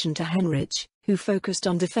attention to Henrich, who focused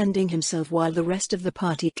on defending himself while the rest of the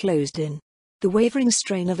party closed in. The wavering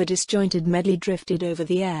strain of a disjointed medley drifted over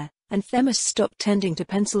the air, and Themis stopped tending to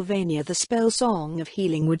Pennsylvania. The spell Song of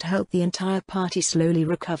Healing would help the entire party slowly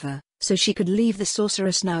recover, so she could leave the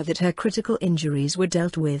sorceress now that her critical injuries were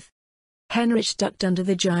dealt with. Henrich ducked under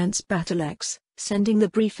the giant's battle-axe, sending the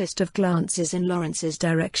briefest of glances in Lawrence's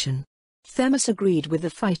direction. Themis agreed with the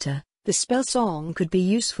fighter. The spell song could be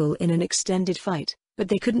useful in an extended fight, but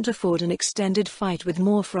they couldn't afford an extended fight with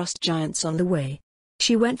more frost giants on the way.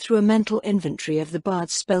 She went through a mental inventory of the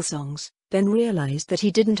bard's spell songs, then realized that he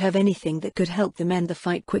didn't have anything that could help them end the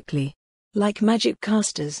fight quickly. Like magic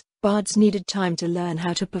casters, bards needed time to learn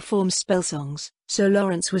how to perform spell songs, so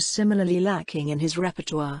Lawrence was similarly lacking in his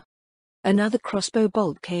repertoire. Another crossbow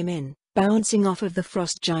bolt came in, bouncing off of the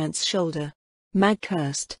frost giant's shoulder. Mag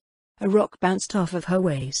cursed. A rock bounced off of her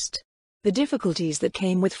waist. The difficulties that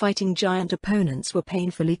came with fighting giant opponents were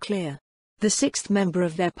painfully clear. The sixth member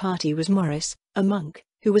of their party was Morris, a monk,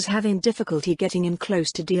 who was having difficulty getting in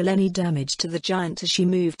close to deal any damage to the giant as she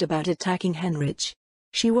moved about attacking Henrich.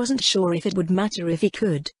 She wasn't sure if it would matter if he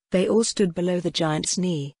could. They all stood below the giant's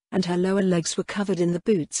knee, and her lower legs were covered in the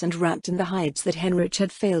boots and wrapped in the hides that Henrich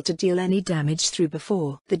had failed to deal any damage through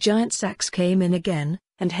before. The giant's axe came in again,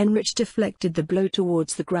 and Henrich deflected the blow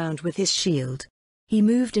towards the ground with his shield. He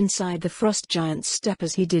moved inside the frost giant's step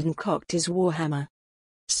as he did and cocked his warhammer.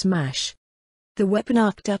 Smash! The weapon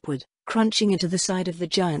arced upward, crunching into the side of the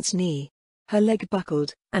giant's knee. Her leg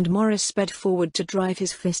buckled, and Morris sped forward to drive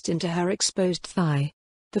his fist into her exposed thigh.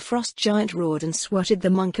 The frost giant roared and swatted the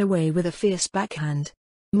monk away with a fierce backhand.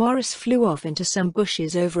 Morris flew off into some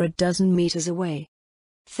bushes over a dozen meters away.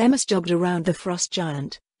 Themis jogged around the frost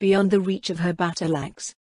giant, beyond the reach of her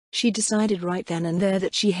battle-axe. She decided right then and there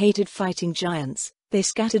that she hated fighting giants. They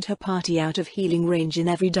scattered her party out of healing range in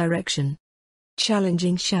every direction.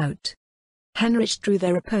 Challenging shout. Henrich drew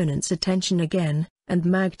their opponent's attention again, and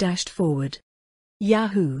Mag dashed forward.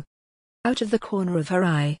 Yahoo! Out of the corner of her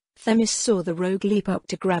eye, Themis saw the rogue leap up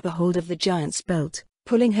to grab a hold of the giant's belt,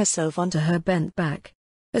 pulling herself onto her bent back.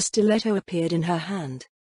 A stiletto appeared in her hand.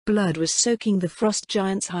 Blood was soaking the frost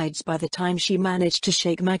giant's hides by the time she managed to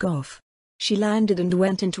shake Mag off. She landed and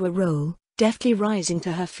went into a roll, deftly rising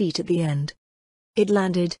to her feet at the end. It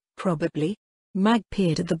landed, probably. Mag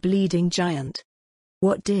peered at the bleeding giant.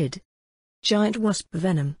 What did? Giant wasp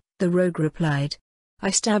venom, the rogue replied. I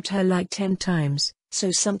stabbed her like 10 times,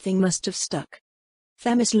 so something must have stuck.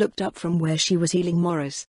 Themis looked up from where she was healing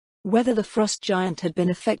Morris. Whether the frost giant had been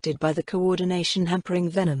affected by the coordination-hampering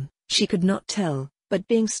venom, she could not tell, but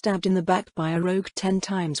being stabbed in the back by a rogue 10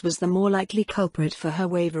 times was the more likely culprit for her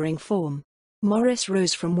wavering form. Morris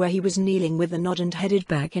rose from where he was kneeling with a nod and headed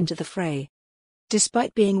back into the fray.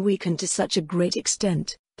 Despite being weakened to such a great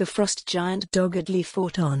extent, the frost giant doggedly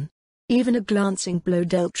fought on. Even a glancing blow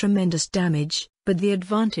dealt tremendous damage, but the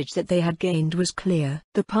advantage that they had gained was clear.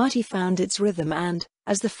 The party found its rhythm and,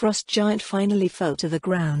 as the frost giant finally fell to the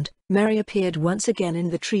ground, Mary appeared once again in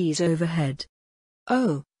the trees overhead.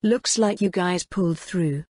 Oh, looks like you guys pulled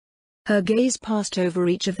through. Her gaze passed over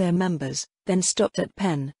each of their members, then stopped at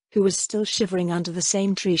Pen, who was still shivering under the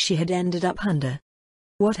same tree she had ended up under.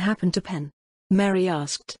 What happened to Pen? Mary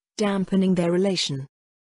asked, dampening their relation.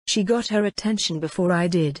 She got her attention before I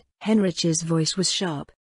did. Henrich's voice was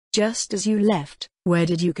sharp. Just as you left, where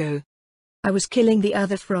did you go? I was killing the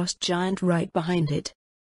other frost giant right behind it.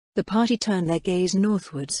 The party turned their gaze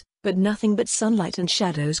northwards, but nothing but sunlight and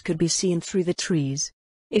shadows could be seen through the trees.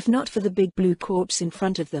 If not for the big blue corpse in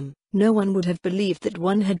front of them, no one would have believed that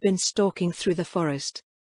one had been stalking through the forest.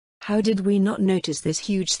 How did we not notice this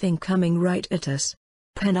huge thing coming right at us?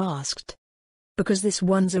 Pen asked. Because this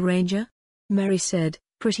one's a ranger? Mary said,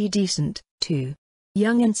 pretty decent, too.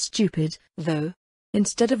 Young and stupid, though.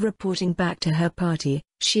 Instead of reporting back to her party,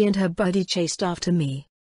 she and her buddy chased after me.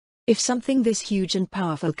 If something this huge and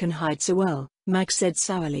powerful can hide so well, Mag said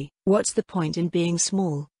sourly, what's the point in being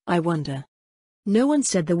small, I wonder? No one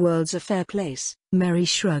said the world's a fair place, Mary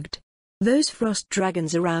shrugged. Those frost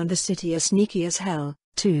dragons around the city are sneaky as hell,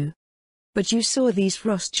 too. But you saw these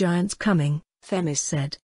frost giants coming, Themis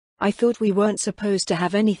said. I thought we weren't supposed to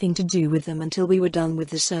have anything to do with them until we were done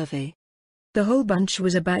with the survey. The whole bunch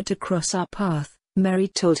was about to cross our path, Mary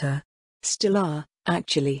told her. Still are,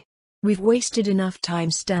 actually. We've wasted enough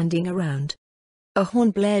time standing around. A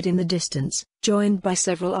horn blared in the distance, joined by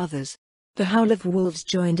several others. The howl of wolves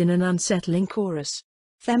joined in an unsettling chorus.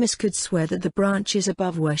 Themis could swear that the branches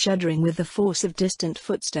above were shuddering with the force of distant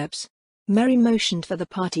footsteps. Mary motioned for the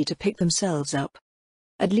party to pick themselves up.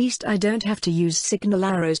 At least I don't have to use signal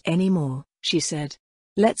arrows anymore, she said.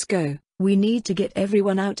 Let's go, we need to get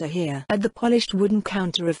everyone out of here. At the polished wooden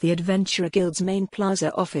counter of the Adventurer Guild's main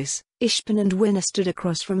plaza office, Ishpin and Winner stood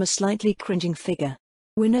across from a slightly cringing figure.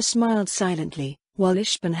 Winner smiled silently, while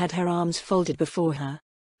Ishpin had her arms folded before her.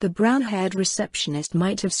 The brown-haired receptionist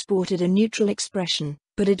might have sported a neutral expression,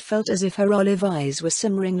 but it felt as if her olive eyes were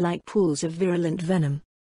simmering like pools of virulent venom.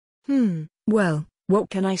 Well, what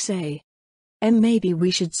can I say? Maybe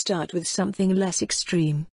we should start with something less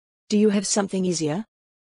extreme. Do you have something easier?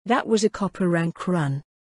 That was a copper rank run.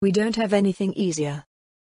 We don't have anything easier.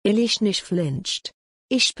 Ilishnish flinched.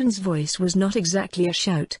 Ishpin's voice was not exactly a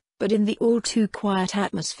shout, but in the all-too-quiet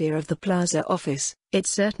atmosphere of the plaza office, it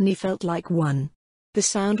certainly felt like one. The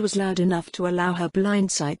sound was loud enough to allow her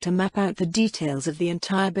blind sight to map out the details of the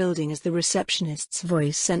entire building as the receptionist's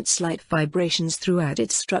voice sent slight vibrations throughout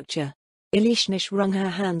its structure. Ilishnish wrung her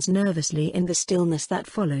hands nervously in the stillness that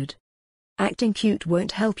followed. Acting cute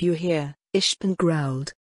won't help you here, Ishpin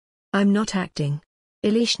growled. I'm not acting.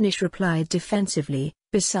 Ilishnish replied defensively,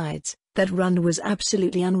 besides, that run was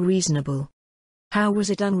absolutely unreasonable. How was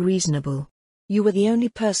it unreasonable? You were the only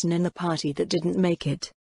person in the party that didn't make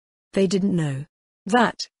it. They didn't know.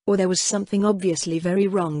 That, or there was something obviously very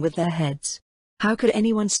wrong with their heads. How could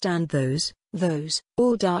anyone stand those,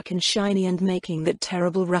 all dark and shiny and making that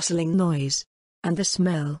terrible rustling noise? And the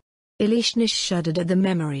smell. Ilishnish shuddered at the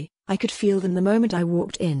memory. I could feel them the moment I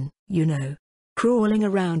walked in, you know. Crawling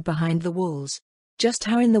around behind the walls. Just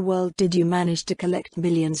how in the world did you manage to collect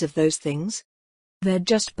millions of those things? They're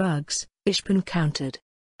just bugs, Ishpin countered.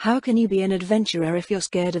 How can you be an adventurer if you're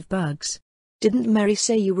scared of bugs? Didn't Mary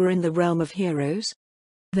say you were in the realm of heroes?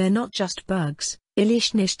 They're not just bugs,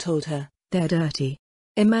 Ilishnish told her, they're dirty.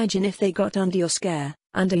 Imagine if they got under your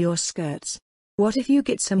skirts. What if you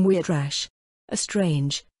get some weird rash? A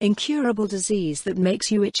strange, incurable disease that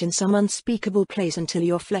makes you itch in some unspeakable place until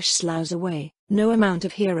your flesh sloughs away. No amount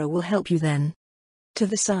of hero will help you then. To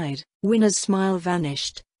the side, Winner's smile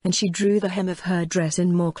vanished, and she drew the hem of her dress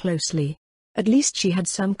in more closely. At least she had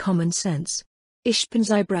some common sense.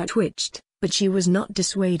 Ishpin's eyebrow twitched, but she was not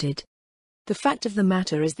dissuaded. The fact of the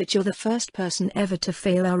matter is that you're the first person ever to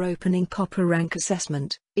fail our opening copper rank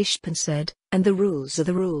assessment, Ishpin said, and the rules are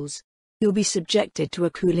the rules. You'll be subjected to a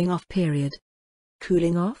cooling-off period.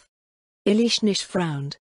 Cooling off? Ilishnish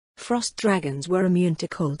frowned. Frost dragons were immune to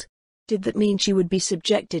cold. Did that mean she would be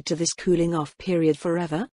subjected to this cooling-off period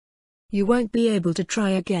forever? You won't be able to try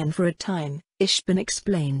again for a time, Ishpin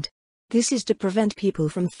explained. This is to prevent people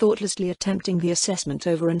from thoughtlessly attempting the assessment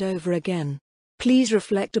over and over again. Please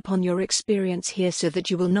reflect upon your experience here so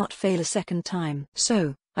that you will not fail a second time.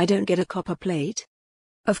 So, I don't get a copper plate?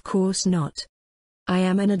 Of course not. I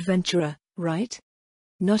am an adventurer, right?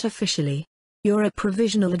 Not officially. You're a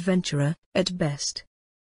provisional adventurer, at best.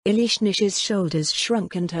 Ilishnish's shoulders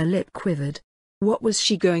shrunk and her lip quivered. What was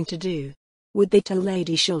she going to do? Would they tell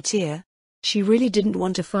Lady Schultier? She really didn't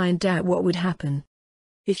want to find out what would happen.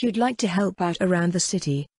 If you'd like to help out around the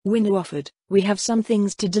city, Winner offered, we have some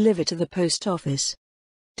things to deliver to the post office.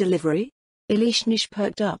 Delivery? Ilishnish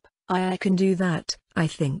perked up. I can do that, I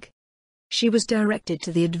think. She was directed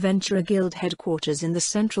to the Adventurer Guild headquarters in the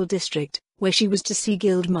Central District, where she was to see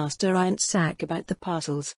Guildmaster Ironsack about the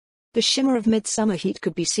parcels. The shimmer of midsummer heat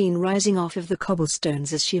could be seen rising off of the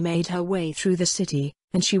cobblestones as she made her way through the city,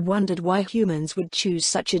 and she wondered why humans would choose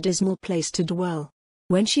such a dismal place to dwell.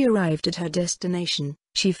 When she arrived at her destination,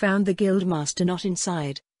 she found the Guildmaster not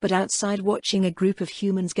inside, but outside watching a group of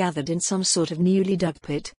humans gathered in some sort of newly dug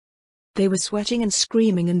pit. They were sweating and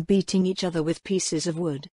screaming and beating each other with pieces of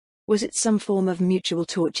wood. Was it some form of mutual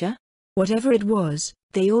torture? Whatever it was,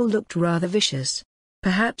 they all looked rather vicious.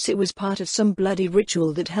 Perhaps it was part of some bloody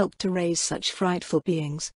ritual that helped to raise such frightful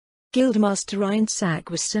beings. Guildmaster Ironsack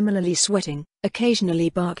was similarly sweating, occasionally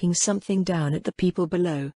barking something down at the people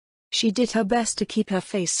below. She did her best to keep her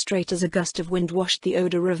face straight as a gust of wind washed the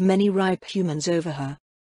odor of many ripe humans over her.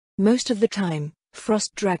 Most of the time,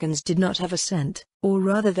 frost dragons did not have a scent, or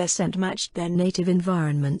rather their scent matched their native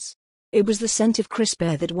environments. It was the scent of crisp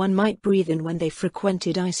air that one might breathe in when they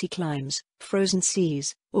frequented icy climes, frozen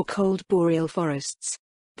seas, or cold boreal forests.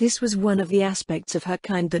 This was one of the aspects of her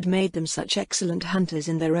kind that made them such excellent hunters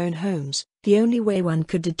in their own homes. The only way one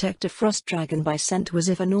could detect a frost dragon by scent was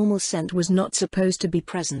if a normal scent was not supposed to be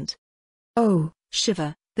present. "Oh,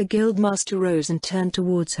 Shiva," the guildmaster rose and turned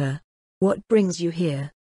towards her. "What brings you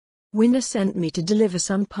here?" "Winner sent me to deliver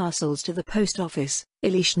some parcels to the post office,"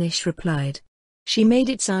 Elishnish replied. She made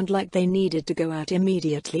it sound like they needed to go out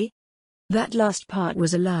immediately. That last part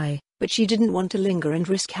was a lie, but she didn't want to linger and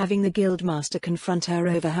risk having the guildmaster confront her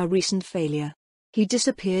over her recent failure. He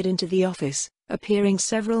disappeared into the office, appearing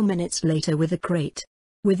several minutes later with a crate.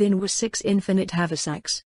 Within were 6 infinite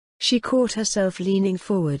haversacks. She caught herself leaning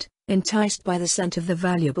forward, enticed by the scent of the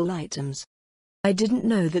valuable items. "I didn't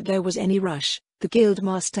know that there was any rush," the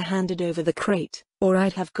guildmaster handed over the crate, "or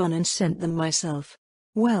I'd have gone and sent them myself."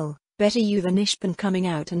 "Well, better you than Ishpan coming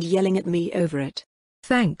out and yelling at me over it."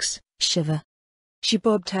 "Thanks, Shiva." She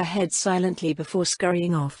bobbed her head silently before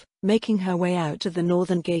scurrying off, making her way out to the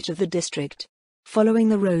northern gate of the district. Following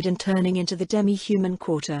the road and turning into the demi-human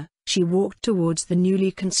quarter, she walked towards the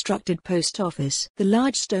newly constructed post office. The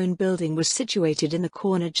large stone building was situated in the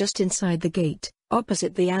corner just inside the gate,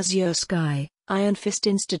 opposite the azure sky, Iron Fist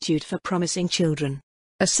Institute for Promising Children.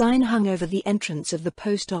 A sign hung over the entrance of the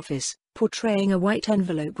post office, portraying a white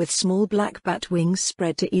envelope with small black bat wings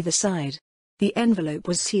spread to either side. The envelope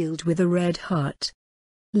was sealed with a red heart.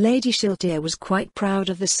 Lady Shiltir was quite proud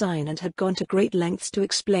of the sign and had gone to great lengths to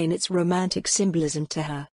explain its romantic symbolism to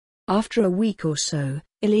her. After a week or so,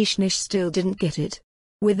 Elishnish still didn't get it.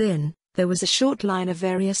 Within, there was a short line of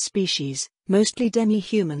various species, mostly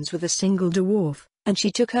demi-humans with a single dwarf, and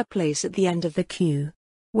she took her place at the end of the queue.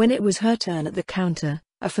 When it was her turn at the counter,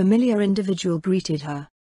 a familiar individual greeted her.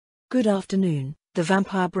 "Good afternoon," the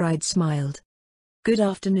vampire bride smiled. "Good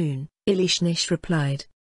afternoon," Elishnish replied.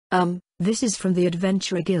 This is from the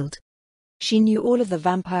Adventurer Guild." She knew all of the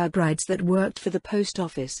vampire brides that worked for the post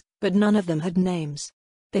office, but none of them had names.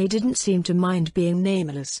 They didn't seem to mind being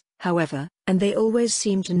nameless, however, and they always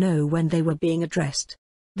seemed to know when they were being addressed.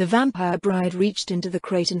 The vampire bride reached into the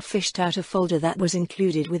crate and fished out a folder that was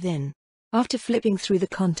included within. After flipping through the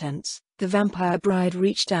contents, the vampire bride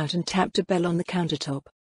reached out and tapped a bell on the countertop.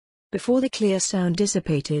 Before the clear sound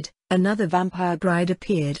dissipated, another vampire bride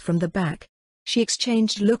appeared from the back. She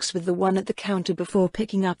exchanged looks with the one at the counter before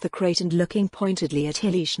picking up the crate and looking pointedly at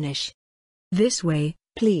Elishnish. "This way,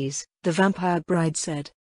 please," the vampire bride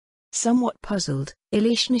said. Somewhat puzzled,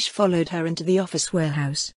 Elishnish followed her into the office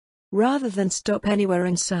warehouse. Rather than stop anywhere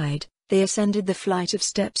inside, they ascended the flight of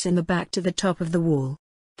steps in the back to the top of the wall.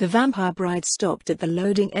 The vampire bride stopped at the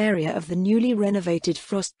loading area of the newly renovated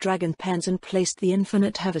Frost Dragon pens and placed the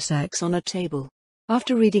infinite haversacks on a table.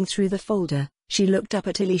 After reading through the folder, she looked up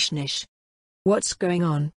at Elishnish. "What's going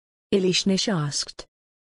on?" Elishnish asked.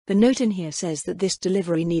 "The note in here says that this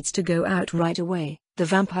delivery needs to go out right away." The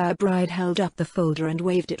vampire bride held up the folder and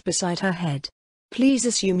waved it beside her head. "Please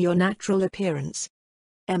assume your natural appearance."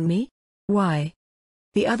 "Me? Why?"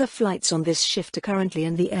 "The other flights on this shift are currently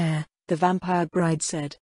in the air," the vampire bride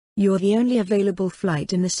said. "You're the only available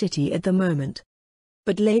flight in the city at the moment."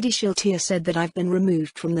 "But Lady Shiltir said that I've been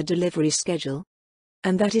removed from the delivery schedule."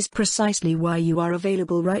 "And that is precisely why you are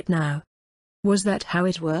available right now." Was that how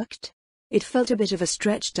it worked? It felt a bit of a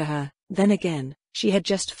stretch to her. Then again, she had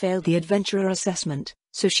just failed the adventurer assessment,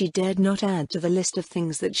 so she dared not add to the list of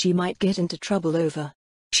things that she might get into trouble over.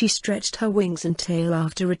 She stretched her wings and tail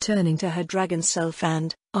after returning to her dragon self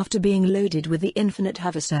and, after being loaded with the infinite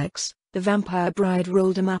haversacks, the vampire bride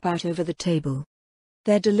rolled a map out over the table.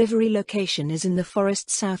 "Their delivery location is in the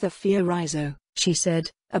forest south of Fiorizo," she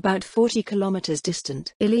said, "about 40 kilometers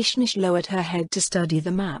distant." Elishnish lowered her head to study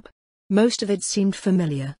the map. Most of it seemed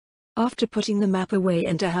familiar. After putting the map away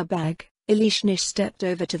into her bag, Elishnish stepped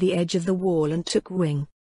over to the edge of the wall and took wing.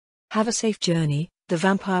 "Have a safe journey," the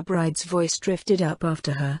vampire bride's voice drifted up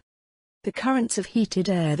after her. The currents of heated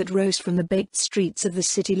air that rose from the baked streets of the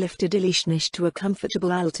city lifted Elishnish to a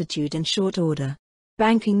comfortable altitude in short order.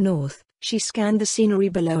 Banking north, she scanned the scenery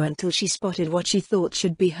below until she spotted what she thought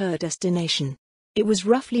should be her destination. It was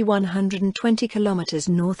roughly 120 kilometers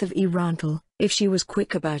north of Irantal. If she was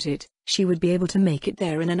quick about it, she would be able to make it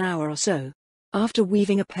there in an hour or so. After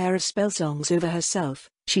weaving a pair of spell songs over herself,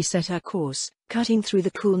 she set her course, cutting through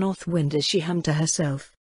the cool north wind as she hummed to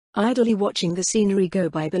herself. Idly watching the scenery go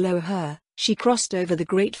by below her, she crossed over the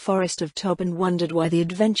great forest of Tob and wondered why the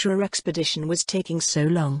adventurer expedition was taking so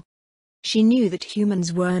long. She knew that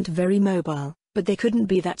humans weren't very mobile, but they couldn't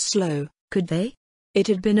be that slow, could they? It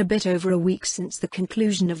had been a bit over a week since the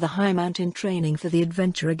conclusion of the high mountain training for the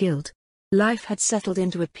Adventurer Guild. Life had settled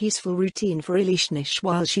into a peaceful routine for Elishnish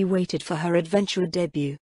while she waited for her adventurer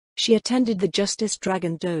debut. She attended the Justice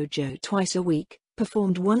Dragon Dojo twice a week,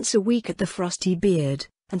 performed once a week at the Frosty Beard,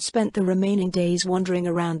 and spent the remaining days wandering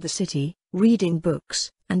around the city, reading books,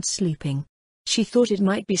 and sleeping. She thought it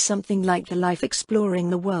might be something like the life exploring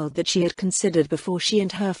the world that she had considered before she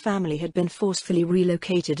and her family had been forcefully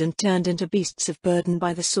relocated and turned into beasts of burden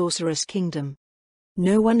by the Sorceress Kingdom.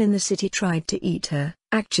 No one in the city tried to eat her.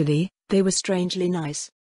 Actually, they were strangely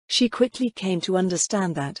nice. She quickly came to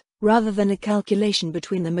understand that, rather than a calculation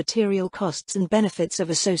between the material costs and benefits of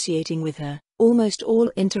associating with her, almost all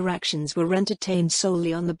interactions were entertained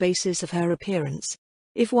solely on the basis of her appearance.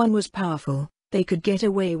 If one was powerful, they could get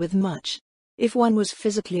away with much. If one was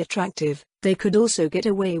physically attractive, they could also get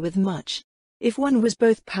away with much. If one was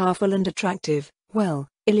both powerful and attractive, well,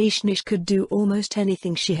 Elishnish could do almost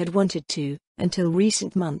anything she had wanted to, until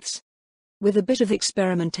recent months. With a bit of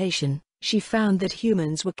experimentation, she found that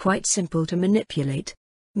humans were quite simple to manipulate.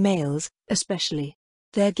 Males, especially.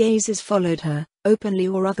 Their gazes followed her, openly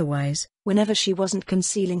or otherwise, whenever she wasn't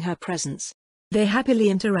concealing her presence. They happily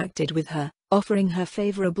interacted with her, offering her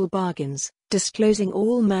favorable bargains, disclosing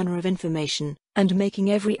all manner of information, and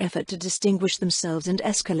making every effort to distinguish themselves and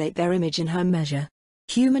escalate their image in her measure.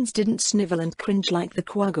 Humans didn't snivel and cringe like the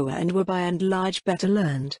Quagua and were by and large better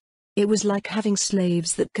learned. It was like having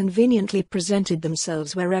slaves that conveniently presented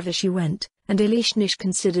themselves wherever she went, and Elishnish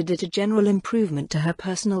considered it a general improvement to her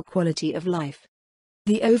personal quality of life.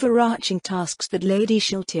 The overarching tasks that Lady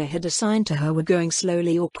Shiltir had assigned to her were going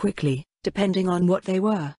slowly or quickly, depending on what they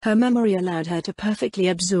were. Her memory allowed her to perfectly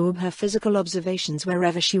absorb her physical observations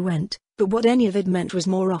wherever she went, but what any of it meant was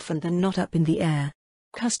more often than not up in the air.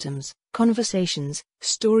 Customs, conversations,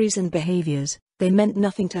 stories and behaviors, they meant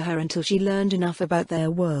nothing to her until she learned enough about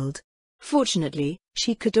their world. Fortunately,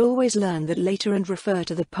 she could always learn that later and refer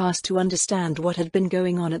to the past to understand what had been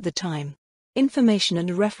going on at the time. Information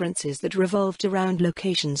and references that revolved around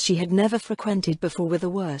locations she had never frequented before were the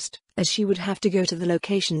worst, as she would have to go to the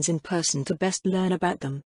locations in person to best learn about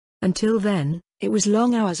them. Until then, it was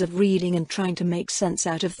long hours of reading and trying to make sense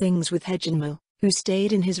out of things with Hedgenmill, who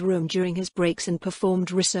stayed in his room during his breaks and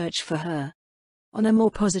performed research for her. On a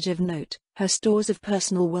more positive note, her stores of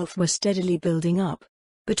personal wealth were steadily building up.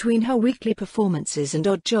 Between her weekly performances and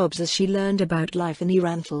odd jobs as she learned about life in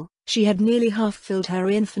Iranthal, she had nearly half-filled her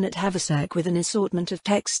infinite haversack with an assortment of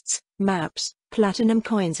texts, maps, platinum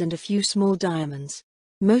coins and a few small diamonds.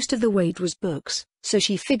 Most of the weight was books, so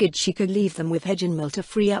she figured she could leave them with Hedgenmill to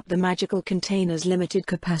free up the magical container's limited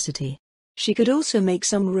capacity. She could also make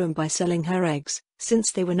some room by selling her eggs.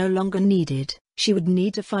 Since they were no longer needed, she would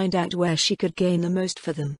need to find out where she could gain the most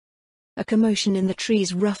for them. A commotion in the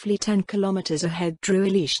trees roughly 10 kilometers ahead drew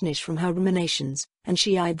Elishnish from her ruminations, and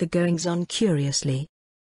she eyed the goings-on curiously.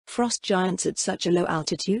 Frost giants at such a low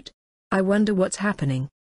altitude? I wonder what's happening.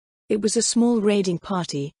 It was a small raiding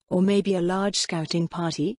party, or maybe a large scouting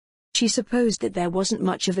party? She supposed that there wasn't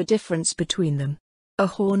much of a difference between them. A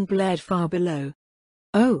horn blared far below.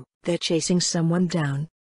 Oh, they're chasing someone down.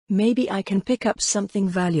 Maybe I can pick up something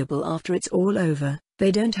valuable after it's all over.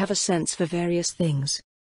 They don't have a sense for various things.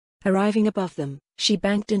 Arriving above them, she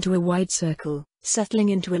banked into a wide circle, settling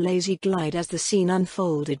into a lazy glide as the scene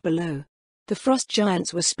unfolded below. The frost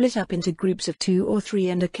giants were split up into groups of 2 or 3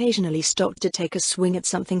 and occasionally stopped to take a swing at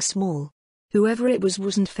something small. Whoever it was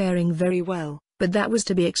wasn't faring very well, but that was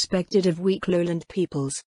to be expected of weak lowland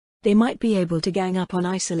peoples. They might be able to gang up on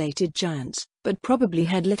isolated giants, but probably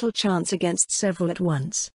had little chance against several at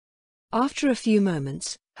once. After a few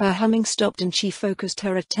moments, her humming stopped and she focused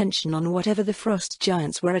her attention on whatever the frost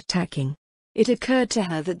giants were attacking. It occurred to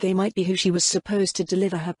her that they might be who she was supposed to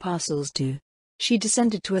deliver her parcels to. She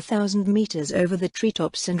descended to 1,000 meters over the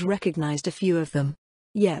treetops and recognized a few of them.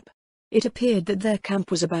 Yep. It appeared that their camp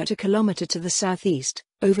was about a kilometer to the southeast,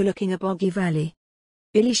 overlooking a boggy valley.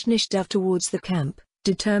 Elishnish dove towards the camp,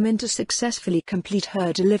 determined to successfully complete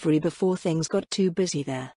her delivery before things got too busy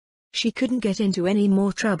there. She couldn't get into any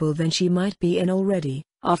more trouble than she might be in already,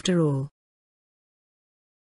 after all.